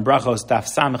Gemara in Brachos,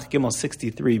 Daf Samech Gimel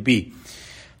 63b.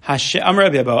 Amar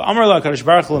Rabbi Abahu, Amar La Kadosh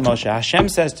Baruch Hu Moshe. Hashem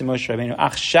says to Moshe Rabbeinu,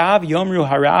 "Achshav yomru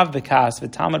harav b'kas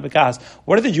v'talmud b'kas."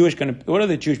 What are the Jewish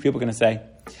people going to say?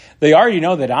 They already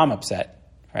know that I'm upset,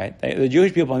 right? The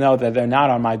Jewish people know that they're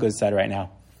not on my good side right now.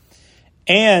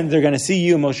 And they're going to see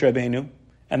you, Moshe Rabbeinu,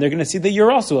 and they're going to see that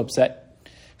you're also upset.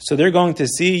 So they're going to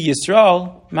see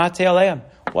Yisrael, Matei Aleim.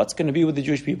 What's going to be with the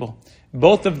Jewish people?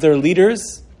 Both of their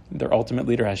leaders, their ultimate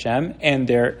leader Hashem, and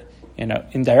their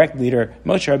indirect leader,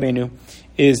 Moshe Rabbeinu,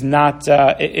 is not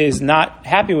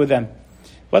happy with them.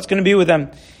 What's going to be with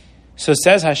them? So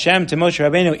says Hashem to Moshe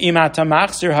Rabbeinu,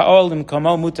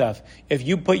 if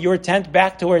you put your tent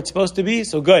back to where it's supposed to be,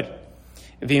 so good.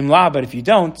 But if you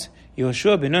don't, I'm going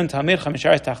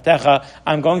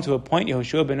to appoint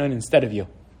Yehoshua ben Nun instead of you.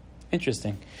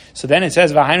 Interesting. So then it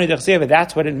says,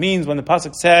 that's what it means when the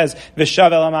pasuk says,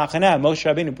 Moshe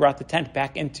Rabbeinu brought the tent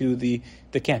back into the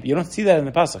camp. You don't see that in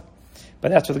the pasuk.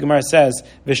 But that's what the Gemara says.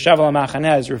 V'shavel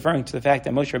ha'machaneh is referring to the fact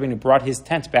that Moshe Rabbeinu brought his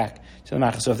tent back to the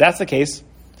Machane. So if that's the case,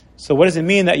 so what does it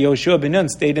mean that Yehoshua ben Nun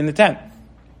stayed in the tent?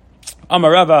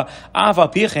 The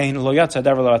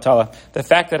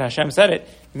fact that Hashem said it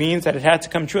means that it had to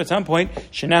come true at some point.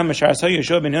 Rashi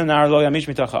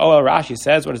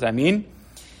says, what does that mean?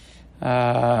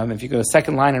 If you go to the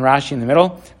second line in Rashi in the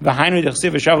middle,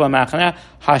 Hashev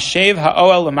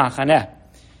ha'oel l'machaneh.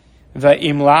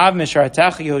 V'imlav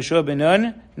mishartach Yehoshua ben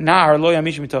Nun na'ar lo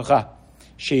yamish mitocha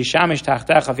sheishamish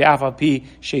tachtecha v'yaf al pi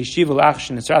sheishivu lach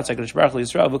shenitzrat HaKadosh Baruch Hu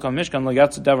Yisrael v'kol mishkan lo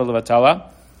yatzu davar levatala.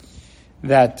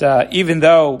 That even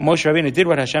though Moshe Rabbeinu did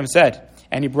what Hashem said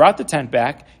and he brought the tent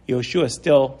back, Yehoshua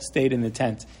still stayed in the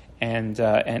tent and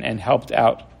helped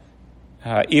out.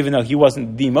 Even though he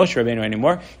wasn't the Moshe Rabbeinu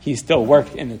anymore, he still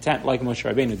worked in the tent like Moshe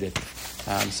Rabbeinu did.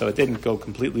 So it didn't go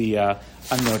completely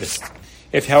unnoticed.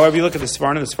 If, however, you look at the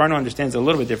Sforno understands it a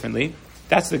little bit differently.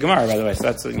 That's the Gemara, by the way. So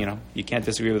that's, you can't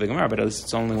disagree with the Gemara, but at least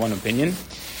it's only one opinion.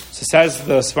 So says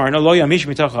the Sforno, Lo yamish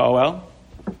mitocha oel.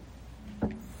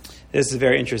 This is a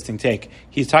very interesting take.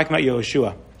 He's talking about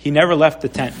Yehoshua. He never left the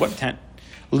tent. What tent?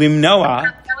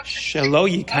 Limnoa shelo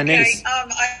yikanes. Okay,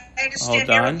 I understand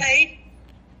you're okay.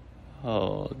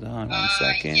 Hold on 1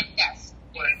 second. Yes.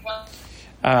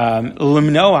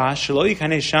 Limnoa shelo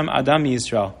yikanes sham adam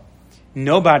Yisrael.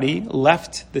 Nobody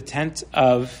left the tent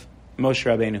of Moshe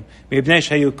Rabbeinu.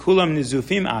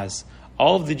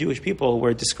 All of the Jewish people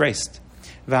were disgraced.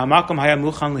 Trying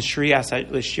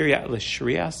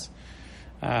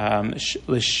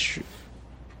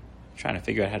to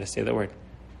figure out how to say that word.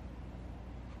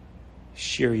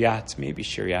 Shiryat, maybe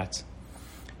Shiryat.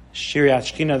 Shiryat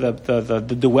Shekhinah,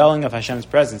 the dwelling of Hashem's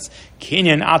presence.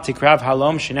 Kinyan atikrav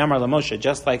halom shenamar lamoshe.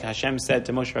 Just like Hashem said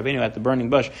to Moshe Rabbeinu at the burning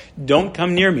bush, don't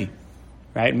come near me.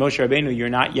 Right? Moshe Rabbeinu, you're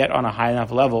not yet on a high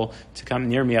enough level to come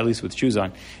near me, at least with shoes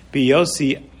on.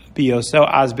 Biyoso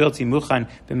az bilti muchan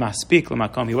b'maspik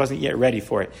l'makom. He wasn't yet ready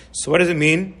for it. So what does it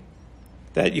mean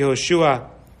that Yehoshua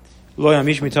lo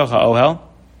yamish mitocha ohel?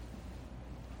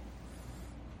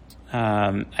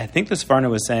 I think the Sforno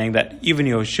was saying that even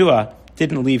Yehoshua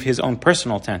didn't leave his own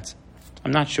personal tent.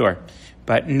 I'm not sure.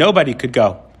 But nobody could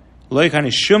go. Lo yikane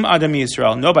shum adam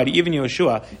Yisrael. Nobody, even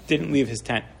Yehoshua, didn't leave his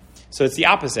tent. So it's the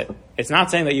opposite. It's not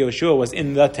saying that Yehoshua was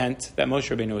in the tent that Moshe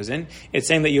Rabbeinu was in. It's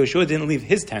saying that Yehoshua didn't leave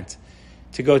his tent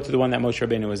to go to the one that Moshe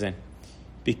Rabbeinu was in.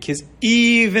 Because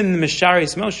even the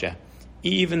Misharis Moshe,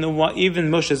 even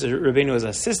Moshe Rabbeinu's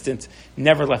assistant,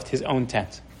 never left his own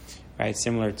tent. Right?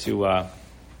 Similar to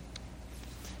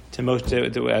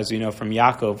Moshe, as we know from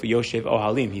Yaakov, Yoshev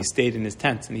Ohalim. He stayed in his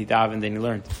tent and he davened and he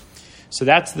learned. So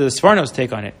that's the Sforno's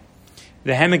take on it.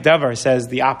 The Ha'amek Davar says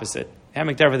the opposite.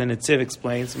 Ha'amek Davar, the Netziv,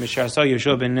 explains, Misharso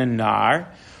Yehoshua ben Nun nar,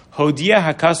 Hodia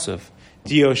HaKasuv,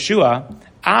 Yehoshua,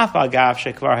 Af Agav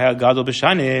Shekvar HaGadol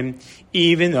B'Shanim,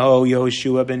 even though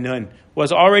Yehoshua ben Nun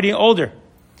was already older.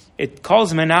 It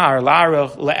calls him a nar,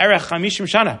 La'erech Chamishim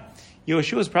Shana.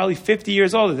 Yehoshua was probably 50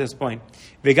 years old at this point.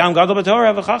 V'gam Gadol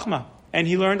B'Torah V'Chachma. And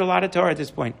he learned a lot of Torah at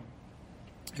this point.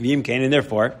 V'yim Kain, and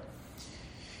therefore,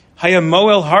 Hayam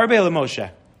Moel Harbe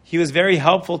LeMoshe. He was very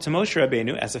helpful to Moshe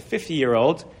Rabbeinu as a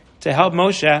 50-year-old to help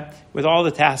Moshe with all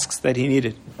the tasks that he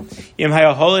needed. He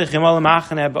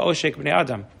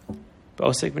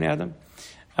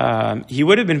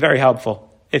would have been very helpful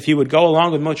if he would go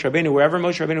along with Moshe Rabbeinu wherever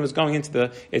Moshe Rabbeinu was going into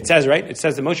the. It says right. It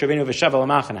says that Moshe Rabbeinu v'shav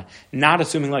al-machana. Not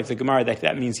assuming like the Gemara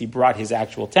that means he brought his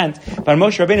actual tent, but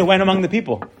Moshe Rabbeinu went among the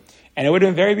people, and it would have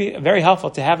been very very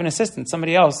helpful to have an assistant,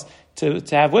 somebody else to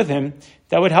have with him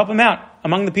that would help him out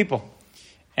among the people.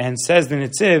 And says the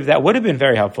Netziv, that would have been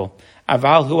very helpful.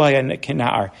 Aval huaya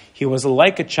kenar. He was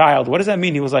like a child. What does that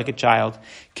mean? He was like a child.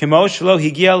 Kemo shelo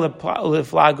higia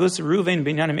leflagus Ruven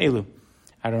binyanim elu.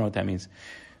 I don't know what that means.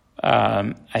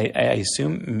 I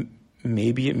assume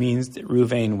maybe it means that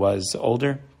Ruvain was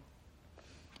older.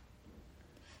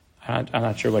 I'm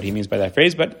not sure what he means by that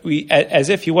phrase, but as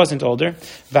if he wasn't older.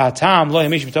 V'atam lo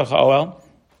yamish mitocha oel.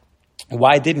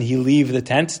 Why didn't he leave the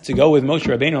tent to go with Moshe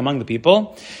Rabbeinu among the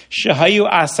people? Shahayu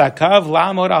asakav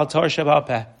la'amod al Torah sheba'al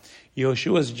peh.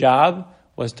 Yehoshua's job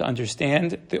was to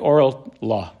understand the oral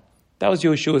law. That was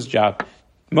Yehoshua's job.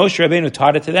 Moshe Rabbeinu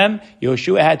taught it to them.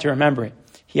 Yehoshua had to remember it.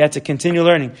 He had to continue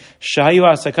learning. It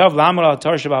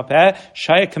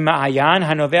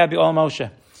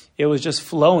was just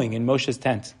flowing in Moshe's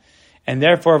tent. And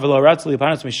therefore,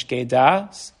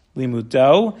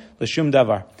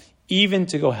 even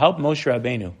to go help Moshe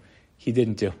Rabbeinu, he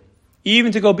didn't do.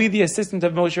 Even to go be the assistant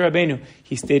of Moshe Rabbeinu,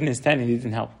 he stayed in his tent and he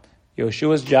didn't help.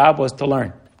 Yeshua's job was to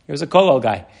learn. He was a kollel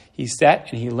guy. He sat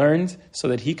and he learned so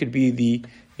that he could be the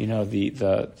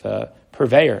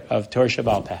purveyor of Torah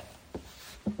Shebaal Peh.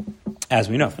 As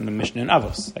we know from the Mishnah in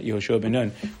Avos, that Yehoshua ben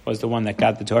Nun was the one that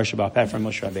got the Torah Shebaal Peh from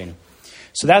Moshe Rabbeinu.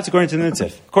 So that's according to the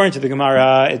Nitziv. According to the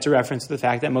Gemara, it's a reference to the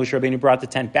fact that Moshe Rabbeinu brought the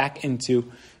tent back into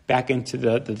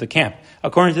the camp.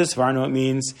 According to the Sforno, it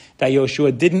means that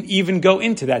Yehoshua didn't even go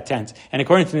into that tent. And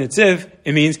according to the Nitziv,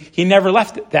 it means he never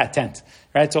left that tent.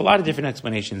 Right? So a lot of different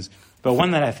explanations. But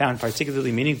one that I found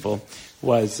particularly meaningful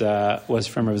was from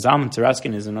Rav Zalman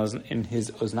Tzaraskin in his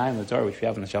Oznaim L'Torah, which we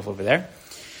have on the shelf over there.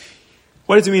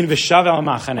 What does it mean? V'shav el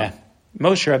machaneh.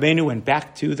 Moshe Rabbeinu went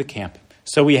back to the camp.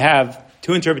 So we have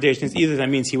two interpretations. Either that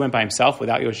means he went by himself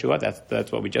without Yehoshua.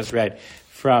 That's what we just read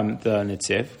from the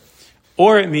Nitziv.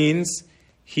 Or it means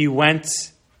he went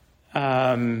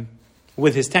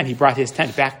with his tent. He brought his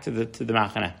tent back to the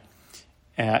machaneh.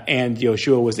 And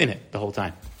Yehoshua was in it the whole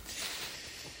time.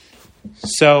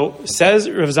 So, says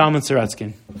Rav Zalman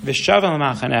Tzaratzkin, V'shav al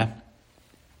machaneh,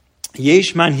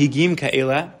 yesh manhigim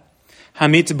ka'ela,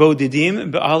 hamit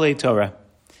bodidim ba'alei Torah.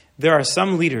 There are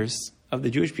some leaders of the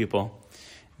Jewish people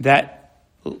that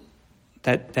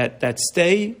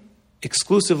stay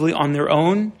exclusively on their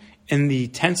own in the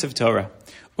tents of Torah.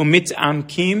 Umit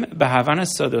amkim b'havana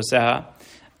sodosa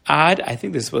ad, I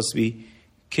think this is supposed to be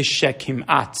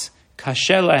kishekimat,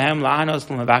 kasher lahem la'anos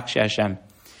l'mavakshei Hashem.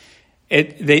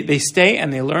 They stay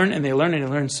and they learn and they learn and they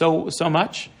learn so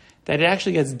much that it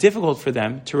actually gets difficult for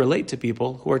them to relate to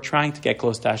people who are trying to get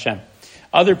close to Hashem.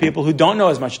 Other people who don't know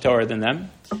as much Torah than them,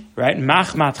 right?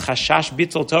 Machmat chashash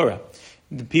bittul Torah.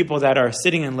 The people that are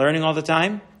sitting and learning all the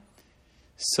time.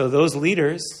 So those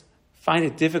leaders find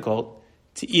it difficult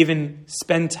to even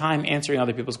spend time answering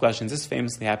other people's questions. This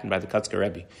famously happened by the Kotzker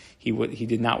Rebbe. He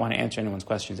did not want to answer anyone's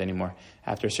questions anymore.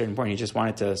 After a certain point, he just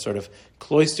wanted to sort of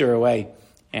cloister away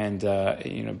and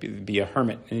be a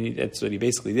hermit. And that's what he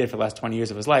basically did for the last 20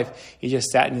 years of his life. He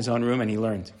just sat in his own room and he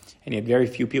learned. And he had very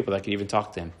few people that could even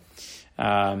talk to him.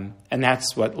 And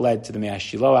that's what led to the Mea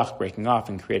Shiloach breaking off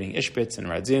and creating Ishbitz and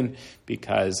Radzin,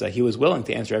 because he was willing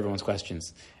to answer everyone's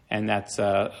questions. And that's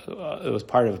it was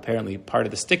part of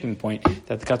the sticking point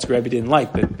that the Kotzker Rebbe didn't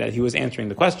like, that he was answering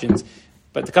the questions,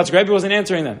 but the Kotzker Rebbe wasn't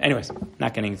answering them. Anyways,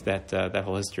 not getting into that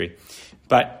whole history.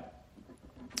 But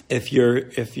if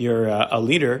you're a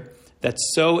leader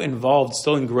that's so involved,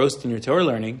 so engrossed in your Torah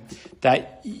learning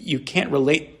that you can't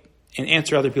relate and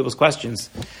answer other people's questions,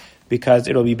 because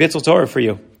it'll be bittul Torah for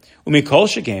you. Umikol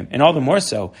shegem, and all the more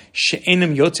so,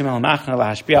 she'enam yotzim al machna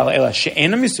lahashpia al ela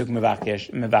she'enam yisuk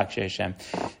mevakshei Hashem.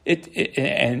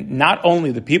 And not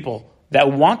only the people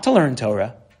that want to learn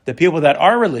Torah, the people that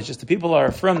are religious, the people that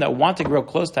are from that want to grow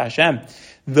close to Hashem,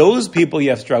 those people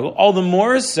you have struggled. All the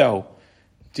more so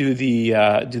do the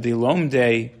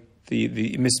lomdei,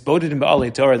 the misbodedim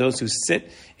ba'alei Torah, those who sit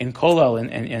in kollel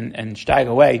and steig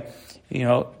away.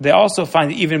 They also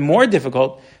find it even more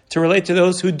difficult to relate to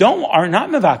those who are not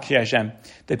mevakshei Hashem,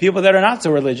 the people that are not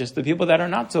so religious, the people that are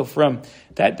not so from,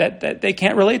 that they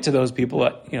can't relate to those people.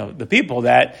 The people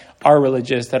that are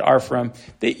religious, that are from,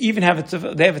 they even have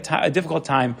a difficult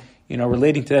time,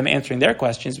 relating to them, answering their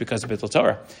questions because of bittul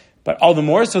Torah. But all the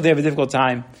more so, they have a difficult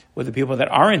time with the people that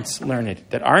aren't learned,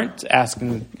 that aren't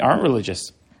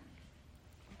religious.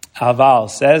 Aval,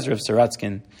 says Rav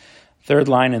Saratskin, third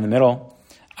line in the middle.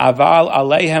 Aval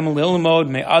aleihem lilmod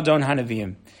me'adon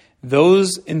hanavim.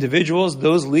 Those individuals,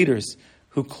 those leaders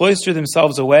who cloister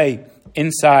themselves away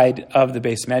inside of the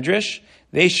Beis Medrash,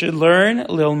 they should learn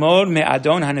lilmod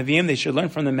me'adon hanavim. They should learn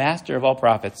from the master of all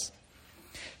prophets.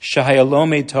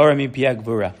 Shahayalome Torah mi pi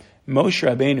gvura. Moshe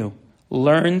Rabbeinu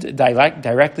learned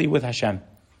directly with Hashem.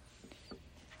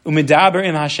 Umidaber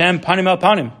im Hashem panim el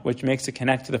panim, which makes it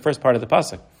connect to the first part of the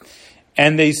pasuk.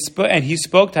 And he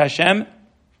spoke to Hashem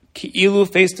ki'ilu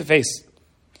face to face.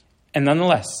 And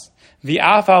nonetheless,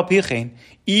 v'af al pichein,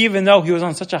 even though he was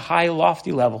on such a high,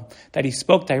 lofty level that he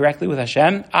spoke directly with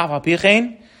Hashem, af al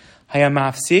pichein,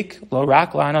 hayamafsik lo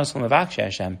rak lanos l'mavakshei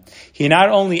Hashem. He not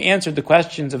only answered the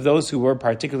questions of those who were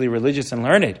particularly religious and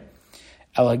learned,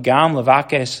 elagam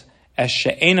levakesh es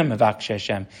she'enam mevakshei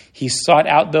Hashem. He sought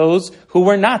out those who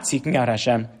were not seeking out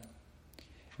Hashem.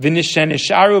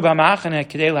 V'nisharu b'machaneh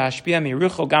k'dei lahashpia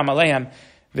mirucho gam aleim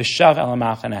v'shav el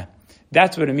machaneh.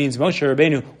 That's what it means. Moshe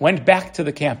Rabbeinu went back to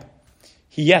the camp.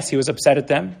 He was upset at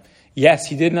them. Yes,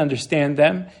 he didn't understand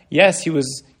them. Yes,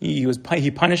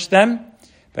 he punished them.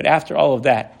 But after all of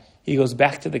that, he goes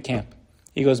back to the camp.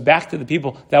 He goes back to the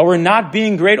people that were not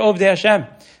being great Ovdei Hashem.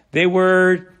 They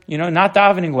were, not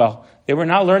davening well. They were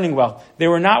not learning well. They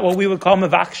were not what we would call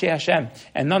Mevakshei Hashem.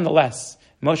 And nonetheless,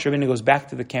 Moshe Rabbeinu goes back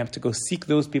to the camp to go seek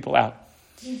those people out.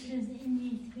 This is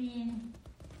in between.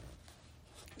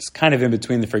 It's kind of in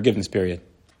between the forgiveness period.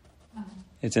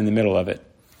 It's in the middle of it.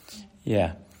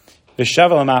 Yeah.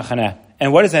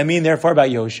 And what does that mean, therefore, about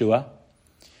Yehoshua?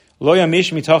 Lo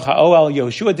yamish mitoch ha'oel.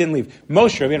 Yehoshua didn't leave.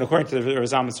 Moshe Rabbeinu, according to the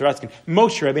Razam and Saratskin,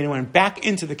 Moshe Rabbeinu went back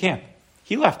into the camp.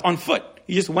 He left on foot.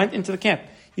 He just went into the camp.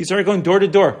 He started going door to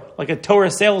door like a Torah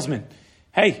salesman.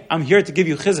 Hey, I'm here to give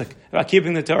you chizuk about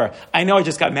keeping the Torah. I know I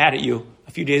just got mad at you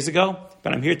a few days ago,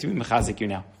 but I'm here to be mechazik you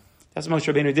now. That's what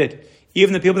Moshe Rabbeinu did.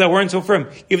 Even the people that weren't so firm,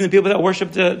 even the people that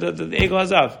worshipped the Egel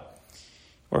Hazav,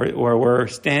 or were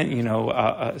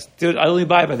stood idly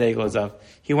by the Egel Hazav,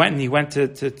 he went to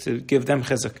give them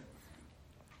chizuk.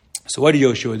 So what did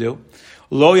Yoshua do?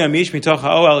 Lo yamish mitoch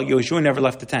ha'oel. Yoshua never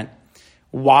left the tent.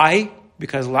 Why?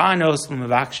 Because la'anos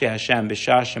l'mevakshei Hashem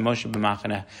b'shah shemoshe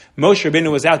b'machaneh. Moshe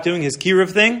Rabbeinu was out doing his kiruv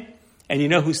thing, and you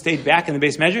know who stayed back in the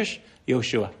Beis Medrash?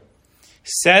 Yoshua.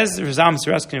 Says Razam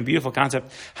Saratskin, a beautiful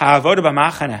concept. Ha'avoda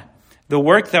b'machaneh. The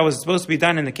work that was supposed to be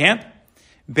done in the camp,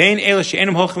 bein ela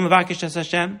she'enim holchim levakish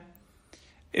Hashem.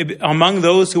 Among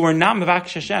those who were not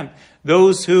mevakish Hashem,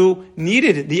 those who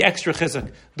needed the extra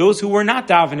chizuk, those who were not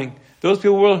davening, those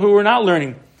people who were not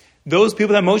learning, those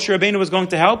people that Moshe Rabbeinu was going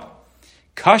to help,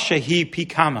 kasha hi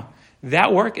pikama.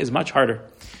 That work is much harder.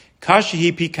 Kasha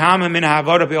hi pikama min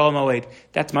ha'avoda be'ol moed.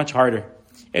 That's much harder.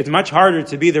 It's much harder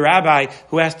to be the rabbi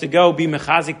who has to go be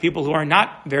mechazik people who are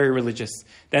not very religious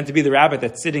than to be the rabbi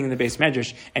that's sitting in the Beis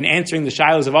Medrash and answering the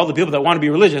shilos of all the people that want to be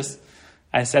religious.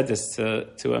 I said this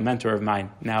to a mentor of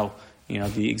mine, now,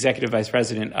 the executive vice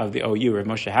president of the OU, Rav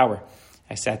Moshe Hauer.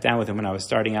 I sat down with him when I was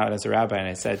starting out as a rabbi, and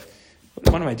I said,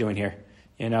 what am I doing here?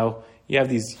 You have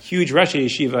these huge Rosh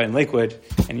Yeshiva in Lakewood,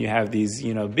 and you have these,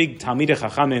 big Talmidei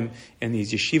Chachamim in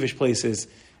these yeshivish places.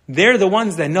 They're the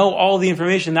ones that know all the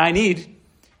information that I need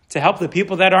to help the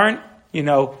people that aren't,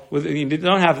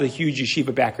 don't have the huge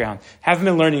yeshiva background, haven't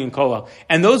been learning in Kollel.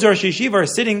 And those Rosh Yeshiva are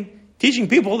sitting, teaching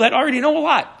people that already know a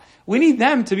lot. We need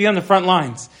them to be on the front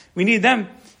lines. We need them.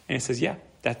 And he says, yeah,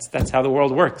 that's how the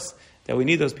world works. That we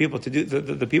need those people to do,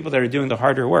 the people that are doing the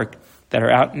harder work, that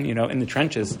are out in the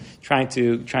trenches, trying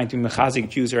to mechazik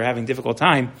Jews who are having a difficult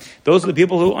time. Those are the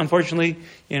people who, unfortunately,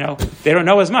 they don't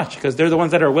know as much because they're the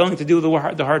ones that are willing to do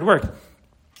the hard work.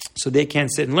 So they can't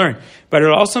sit and learn. But it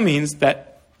also means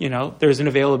that, there's an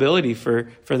availability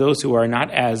for those who are not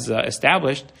as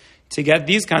established to get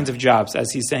these kinds of jobs,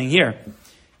 as he's saying here.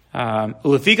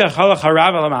 Moshe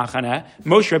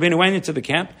Rabbeinu went into the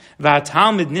camp.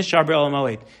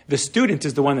 The student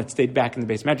is the one that stayed back in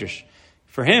the Beis Medrash.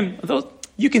 For him,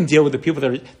 you can deal with the people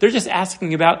that they're just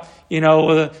asking about,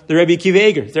 the Rebbe Akiva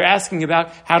Eger. They're asking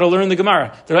about how to learn the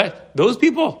Gemara. Those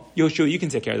people, Yoshua, you can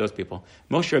take care of those people.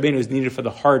 Moshe Rabbeinu is needed for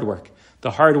the hard work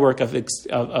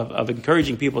of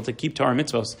encouraging people to keep Torah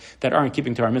mitzvos that aren't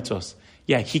keeping Torah mitzvos.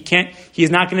 Yeah, he's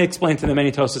not going to explain to them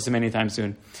any Tosafos anytime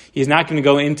soon. He's not going to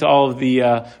go into all of the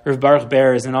Rav Baruch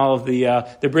Bears and all of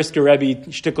the Brisker Rebbe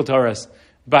shtickle Torahs.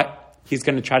 But he's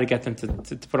going to try to get them to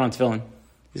put on tefillin.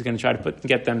 He's going to try to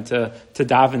get them to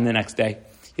daven the next day.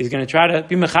 He's going to try to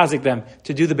be mechazik them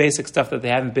to do the basic stuff that they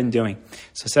haven't been doing.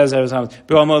 So it says,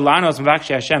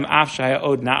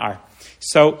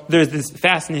 so there's this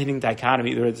fascinating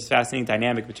dichotomy, there's this fascinating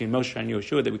dynamic between Moshe and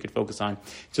Yehoshua that we could focus on.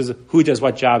 So who does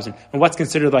what jobs and what's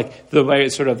considered like the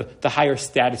higher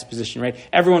status position, right?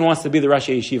 Everyone wants to be the Rosh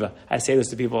Yeshiva. I say this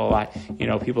to people a lot.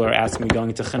 People are asking me going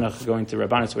into chinuch, going to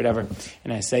Rabbanus, whatever.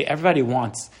 And I say, everybody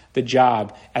wants the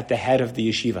job at the head of the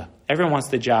yeshiva. Everyone wants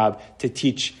the job to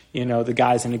teach, the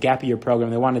guys in a gap year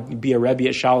program. They want to be a Rebbe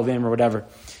at Shalavim or whatever,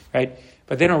 right?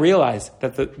 But they don't realize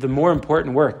that the more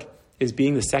important work is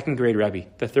being the second grade Rebbe,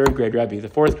 the third grade Rebbe, the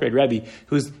fourth grade Rebbe,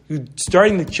 who's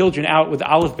starting the children out with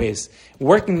Aleph Beis,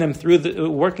 working them through a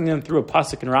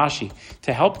pasuk and Rashi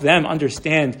to help them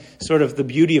understand sort of the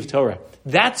beauty of Torah.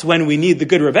 That's when we need the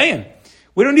good Rebbeim.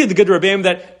 We don't need the good Rebbeim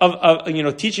that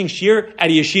of teaching shir at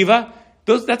a yeshiva.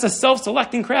 That's a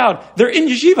self-selecting crowd. They're in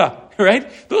yeshiva,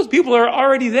 right? Those people are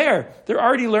already there. They're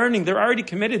already learning. They're already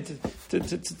committed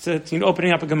to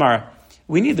opening up a Gemara.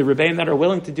 We need the Rebbeim that are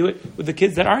willing to do it with the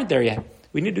kids that aren't there yet.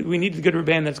 We need the good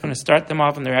Rebbeim that's going to start them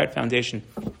off on their right foundation.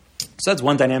 So that's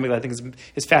one dynamic that I think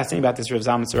is fascinating about this Rav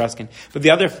Zalman Saratskin. But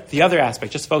the other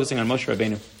aspect, just focusing on Moshe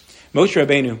Rabbeinu. Moshe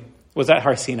Rabbeinu was at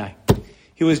Har Sinai.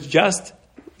 He was just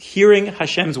hearing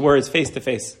Hashem's words face to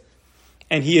face.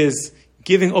 And he is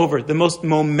giving over the most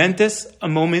momentous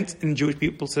moment in Jewish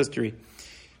people's history.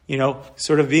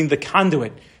 Sort of being the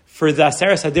conduit for the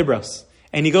Aseres HaDibros.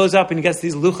 And he goes up and he gets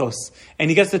these luchos, and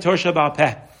he gets the Torah Sheba'al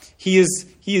Peh. He has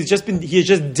just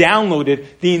downloaded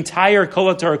the entire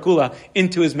Kol HaTorah Kula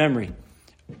into his memory.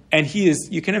 And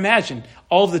you can imagine,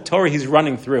 all of the Torah he's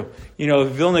running through.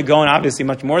 Vilna Gaon, obviously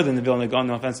much more than the Vilna Gaon,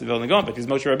 no offense to Vilna Gaon, but he's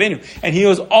Moshe Rabbeinu. And he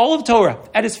knows all of Torah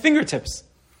at his fingertips.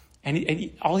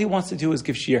 And all he wants to do is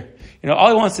give shir. All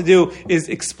he wants to do is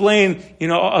explain,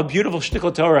 a beautiful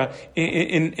shtickle Torah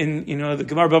in the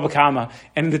Gemara Baba Kama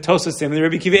and the Tosasim and the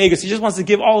Rebbe Kiva Eger. He just wants to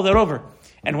give all of that over.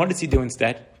 And what does he do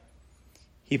instead?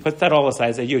 He puts that all aside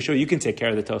and says, Yoshua, you can take care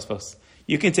of the Tosfos.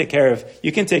 You can take care of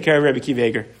Rebbe Kiva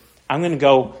Eger. I'm going to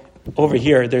go over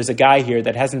here. There's a guy here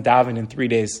that hasn't davened in 3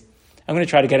 days. I'm going to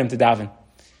try to get him to daven.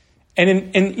 And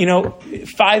in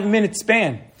 5 minute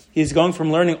span, he's going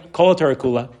from learning Kol HaTorah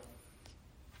Kula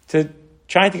to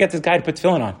trying to get this guy to put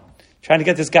tefillin on, trying to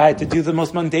get this guy to do the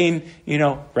most mundane,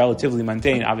 relatively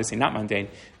mundane, obviously not mundane,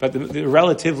 but the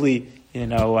relatively,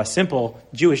 simple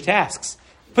Jewish tasks.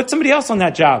 Put somebody else on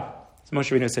that job. So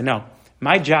Moshe Rabbeinu said, no,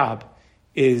 my job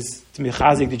is to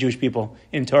mechazik the Jewish people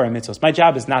in Torah and mitzvos. My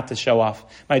job is not to show off.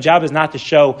 My job is not to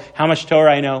show how much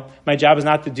Torah I know. My job is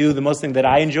not to do the most thing that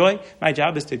I enjoy. My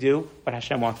job is to do what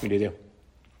Hashem wants me to do.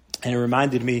 And it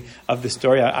reminded me of the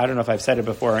story. I don't know if I've said it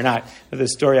before or not, but the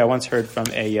story I once heard from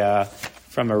a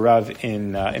Rav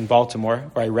in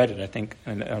Baltimore, or I read it, I think,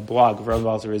 in a blog. Rav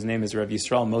Baltimore, his name is Rav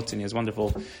Yisrael Motzin. He has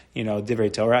wonderful,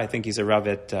 Divrei Torah. I think he's a Rav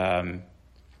at.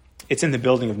 It's in the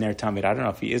building of Ner Tamid. I don't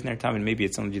know if he is Ner Tamid. Maybe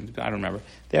it's only. I don't remember.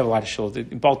 They have a lot of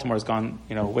shuls. Baltimore's gone,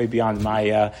 way beyond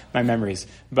my memories.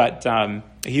 But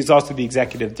he's also the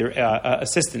executive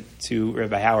assistant to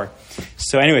Rabbi Hauer.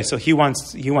 So anyway, he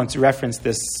wants to reference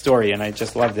this story, and I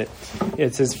just loved it.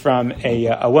 It says from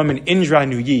a woman, Indra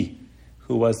Nooyi,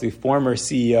 who was the former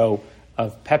CEO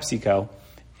of PepsiCo,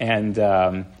 and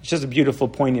it's just a beautiful,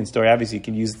 poignant story. Obviously, you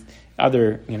can use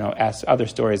other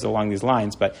stories along these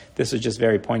lines, but this is just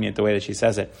very poignant the way that she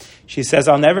says it. She says,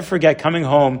 I'll never forget coming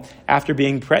home after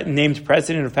being named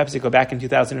president of PepsiCo back in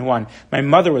 2001. My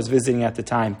mother was visiting at the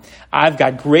time. I've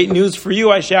got great news for you,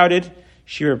 I shouted.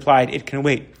 She replied, it can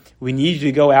wait. We need you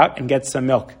to go out and get some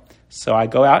milk. So I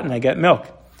go out and I get milk.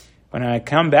 When I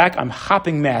come back, I'm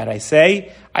hopping mad. I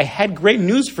say, I had great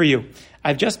news for you.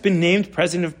 I've just been named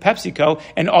president of PepsiCo,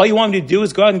 and all you want me to do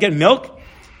is go out and get milk?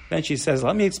 Then she says,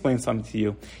 let me explain something to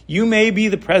you. You may be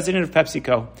the president of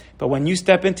PepsiCo, but when you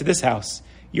step into this house,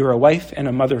 you're a wife and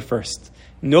a mother first.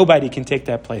 Nobody can take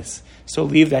that place. So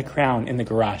leave that crown in the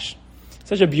garage.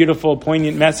 Such a beautiful,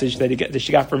 poignant message that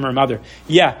she got from her mother.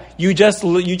 Yeah, you just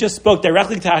spoke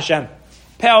directly to Hashem.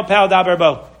 Pel daber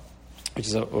bo. Which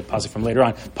is a passage from later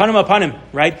on. Panim apanim,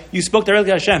 right? You spoke directly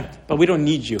to Hashem, but we don't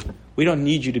need you. We don't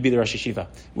need you to be the Rosh Yeshiva.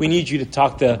 We need you to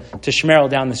talk to Shmerel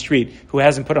down the street who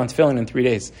hasn't put on tefillin in 3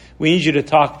 days. We need you to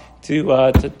talk to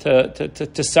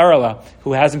Sarala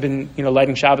who hasn't been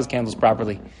lighting Shabbos candles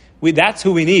properly. That's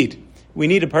who we need. We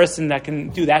need a person that can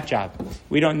do that job.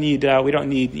 We don't need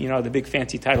the big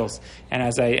fancy titles. And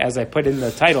as I put in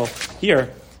the title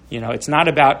here, it's not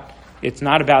about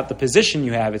the position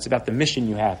you have. It's about the mission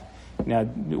you have. Now,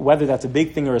 whether that's a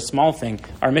big thing or a small thing,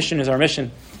 our mission is our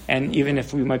mission. And even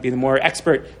if we might be the more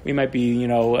expert, we might be,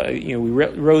 we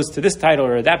rose to this title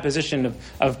or that position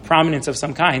of prominence of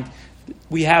some kind.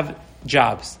 We have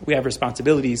jobs. We have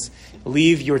responsibilities.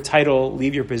 Leave your title,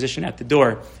 leave your position at the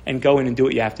door, and go in and do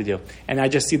what you have to do. And I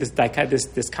just see this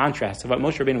contrast of what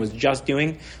Moshe Rabbeinu was just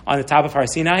doing on the top of Har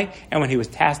Sinai and what he was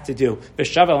tasked to do.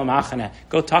 V'shavel ma'achana.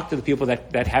 Go talk to the people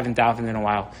that haven't davened in a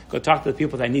while. Go talk to the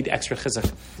people that need extra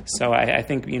chizuk. So I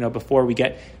think, before we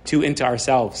get too into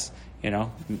ourselves,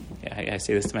 I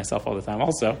say this to myself all the time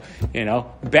also,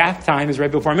 bath time is right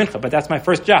before mincha, but that's my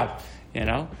first job.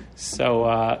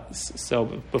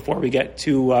 So before we get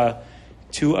too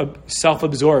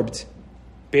self-absorbed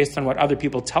based on what other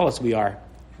people tell us we are,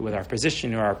 with our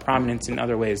position or our prominence in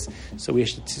other ways, so we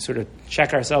should sort of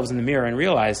check ourselves in the mirror and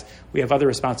realize we have other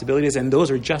responsibilities, and those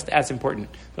are just as important.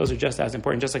 Just like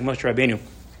Moshe Rabbeinu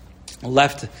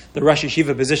left the Rosh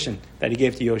Yeshiva position that he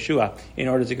gave to Yoshua in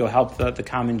order to go help the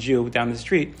common Jew down the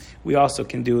street. We also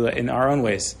can do in our own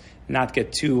ways. Not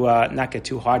get too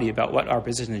haughty about what our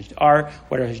positions are,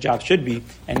 what our job should be,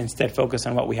 and instead focus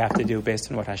on what we have to do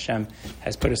based on what Hashem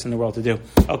has put us in the world to do.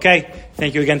 Okay,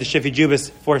 thank you again to Shifi Jubis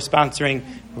for sponsoring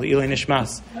Le'ilei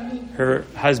Nishmas, her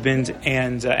husband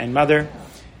and mother.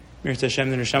 Mir Hashem,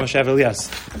 the Neshama Shav Elias.